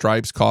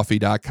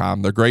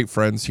scarsandstripescoffee.com. They're great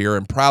friends here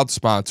and proud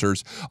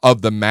sponsors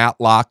of the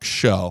Matlock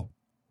Show.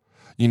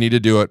 You need to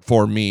do it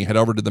for me. Head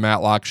over to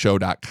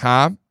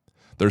thematlockshow.com.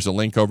 There's a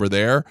link over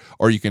there,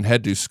 or you can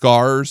head to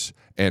scarsandstripescoffee.com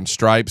and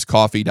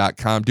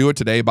stripescoffee.com. Do it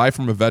today. Buy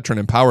from a veteran.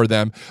 Empower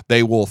them.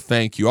 They will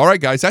thank you. All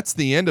right, guys, that's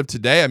the end of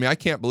today. I mean, I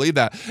can't believe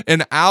that.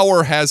 An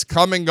hour has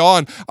come and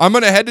gone. I'm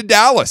going to head to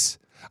Dallas.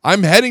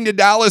 I'm heading to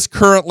Dallas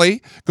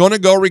currently. Going to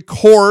go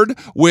record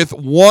with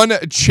one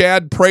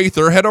Chad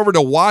Prather. Head over to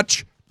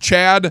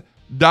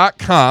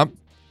watchchad.com.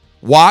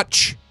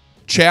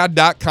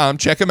 Watchchad.com.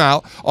 Check him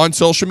out on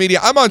social media.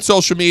 I'm on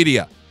social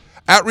media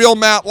at Real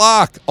Matt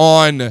Locke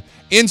on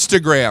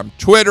Instagram,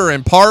 Twitter,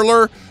 and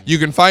Parler. You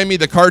can find me,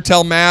 The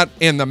Cartel Matt,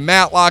 and The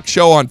Matt Locke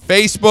Show on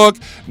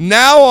Facebook.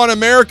 Now on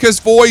America's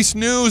Voice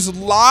News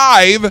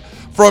Live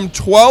from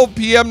 12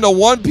 p.m. to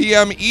 1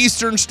 p.m.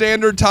 Eastern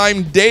Standard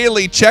Time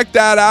daily. Check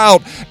that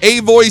out. A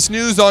Voice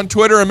News on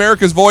Twitter,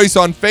 America's Voice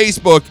on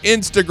Facebook,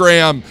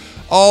 Instagram,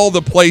 all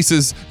the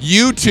places,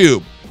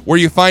 YouTube, where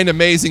you find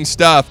amazing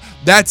stuff.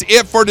 That's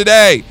it for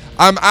today.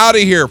 I'm out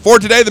of here. For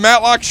today, The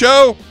Matt Locke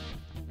Show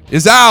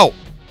is out.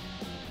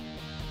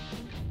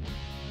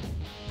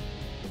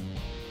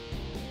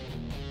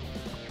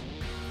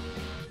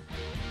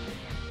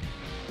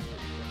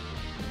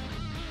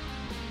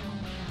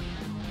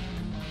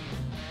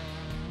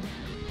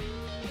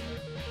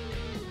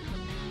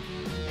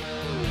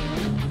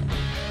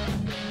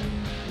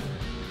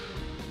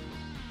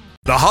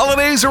 The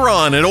holidays are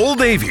on at Old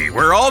Navy,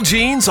 where all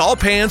jeans, all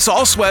pants,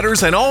 all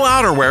sweaters, and all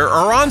outerwear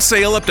are on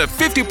sale up to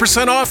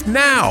 50% off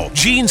now.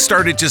 Jeans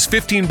start at just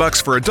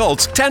 $15 for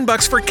adults,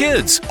 $10 for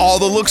kids. All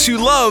the looks you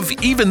love,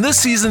 even this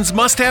season's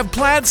must-have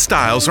plaid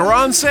styles are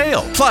on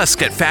sale. Plus,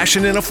 get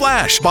fashion in a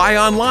flash. Buy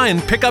online,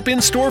 pick up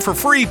in-store for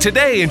free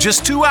today in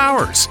just 2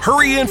 hours.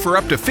 Hurry in for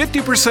up to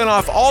 50%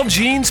 off all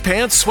jeans,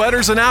 pants,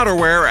 sweaters, and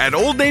outerwear at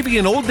Old Navy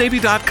and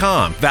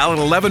OldNavy.com. Valid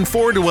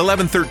 11/4 to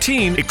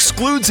 11/13,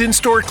 excludes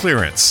in-store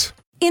clearance.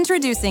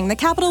 Introducing the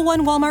Capital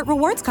One Walmart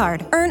Rewards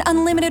Card. Earn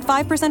unlimited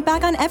 5%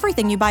 back on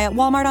everything you buy at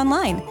Walmart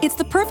online. It's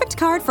the perfect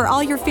card for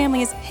all your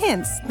family's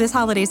hints this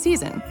holiday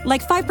season.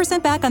 Like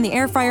 5% back on the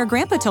air fryer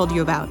Grandpa told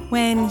you about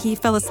when he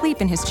fell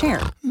asleep in his chair.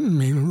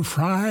 They don't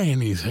fry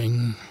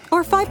anything.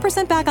 Or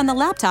 5% back on the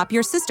laptop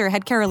your sister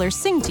had carolers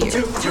sing to you.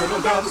 2 turtle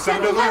doves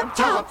and a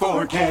laptop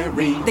for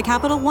Carrie. The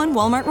Capital One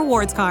Walmart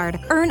Rewards Card.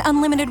 Earn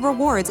unlimited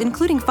rewards,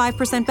 including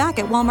 5% back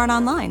at Walmart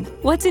online.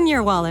 What's in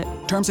your wallet?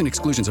 Terms and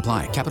exclusions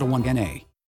apply. Capital One N.A.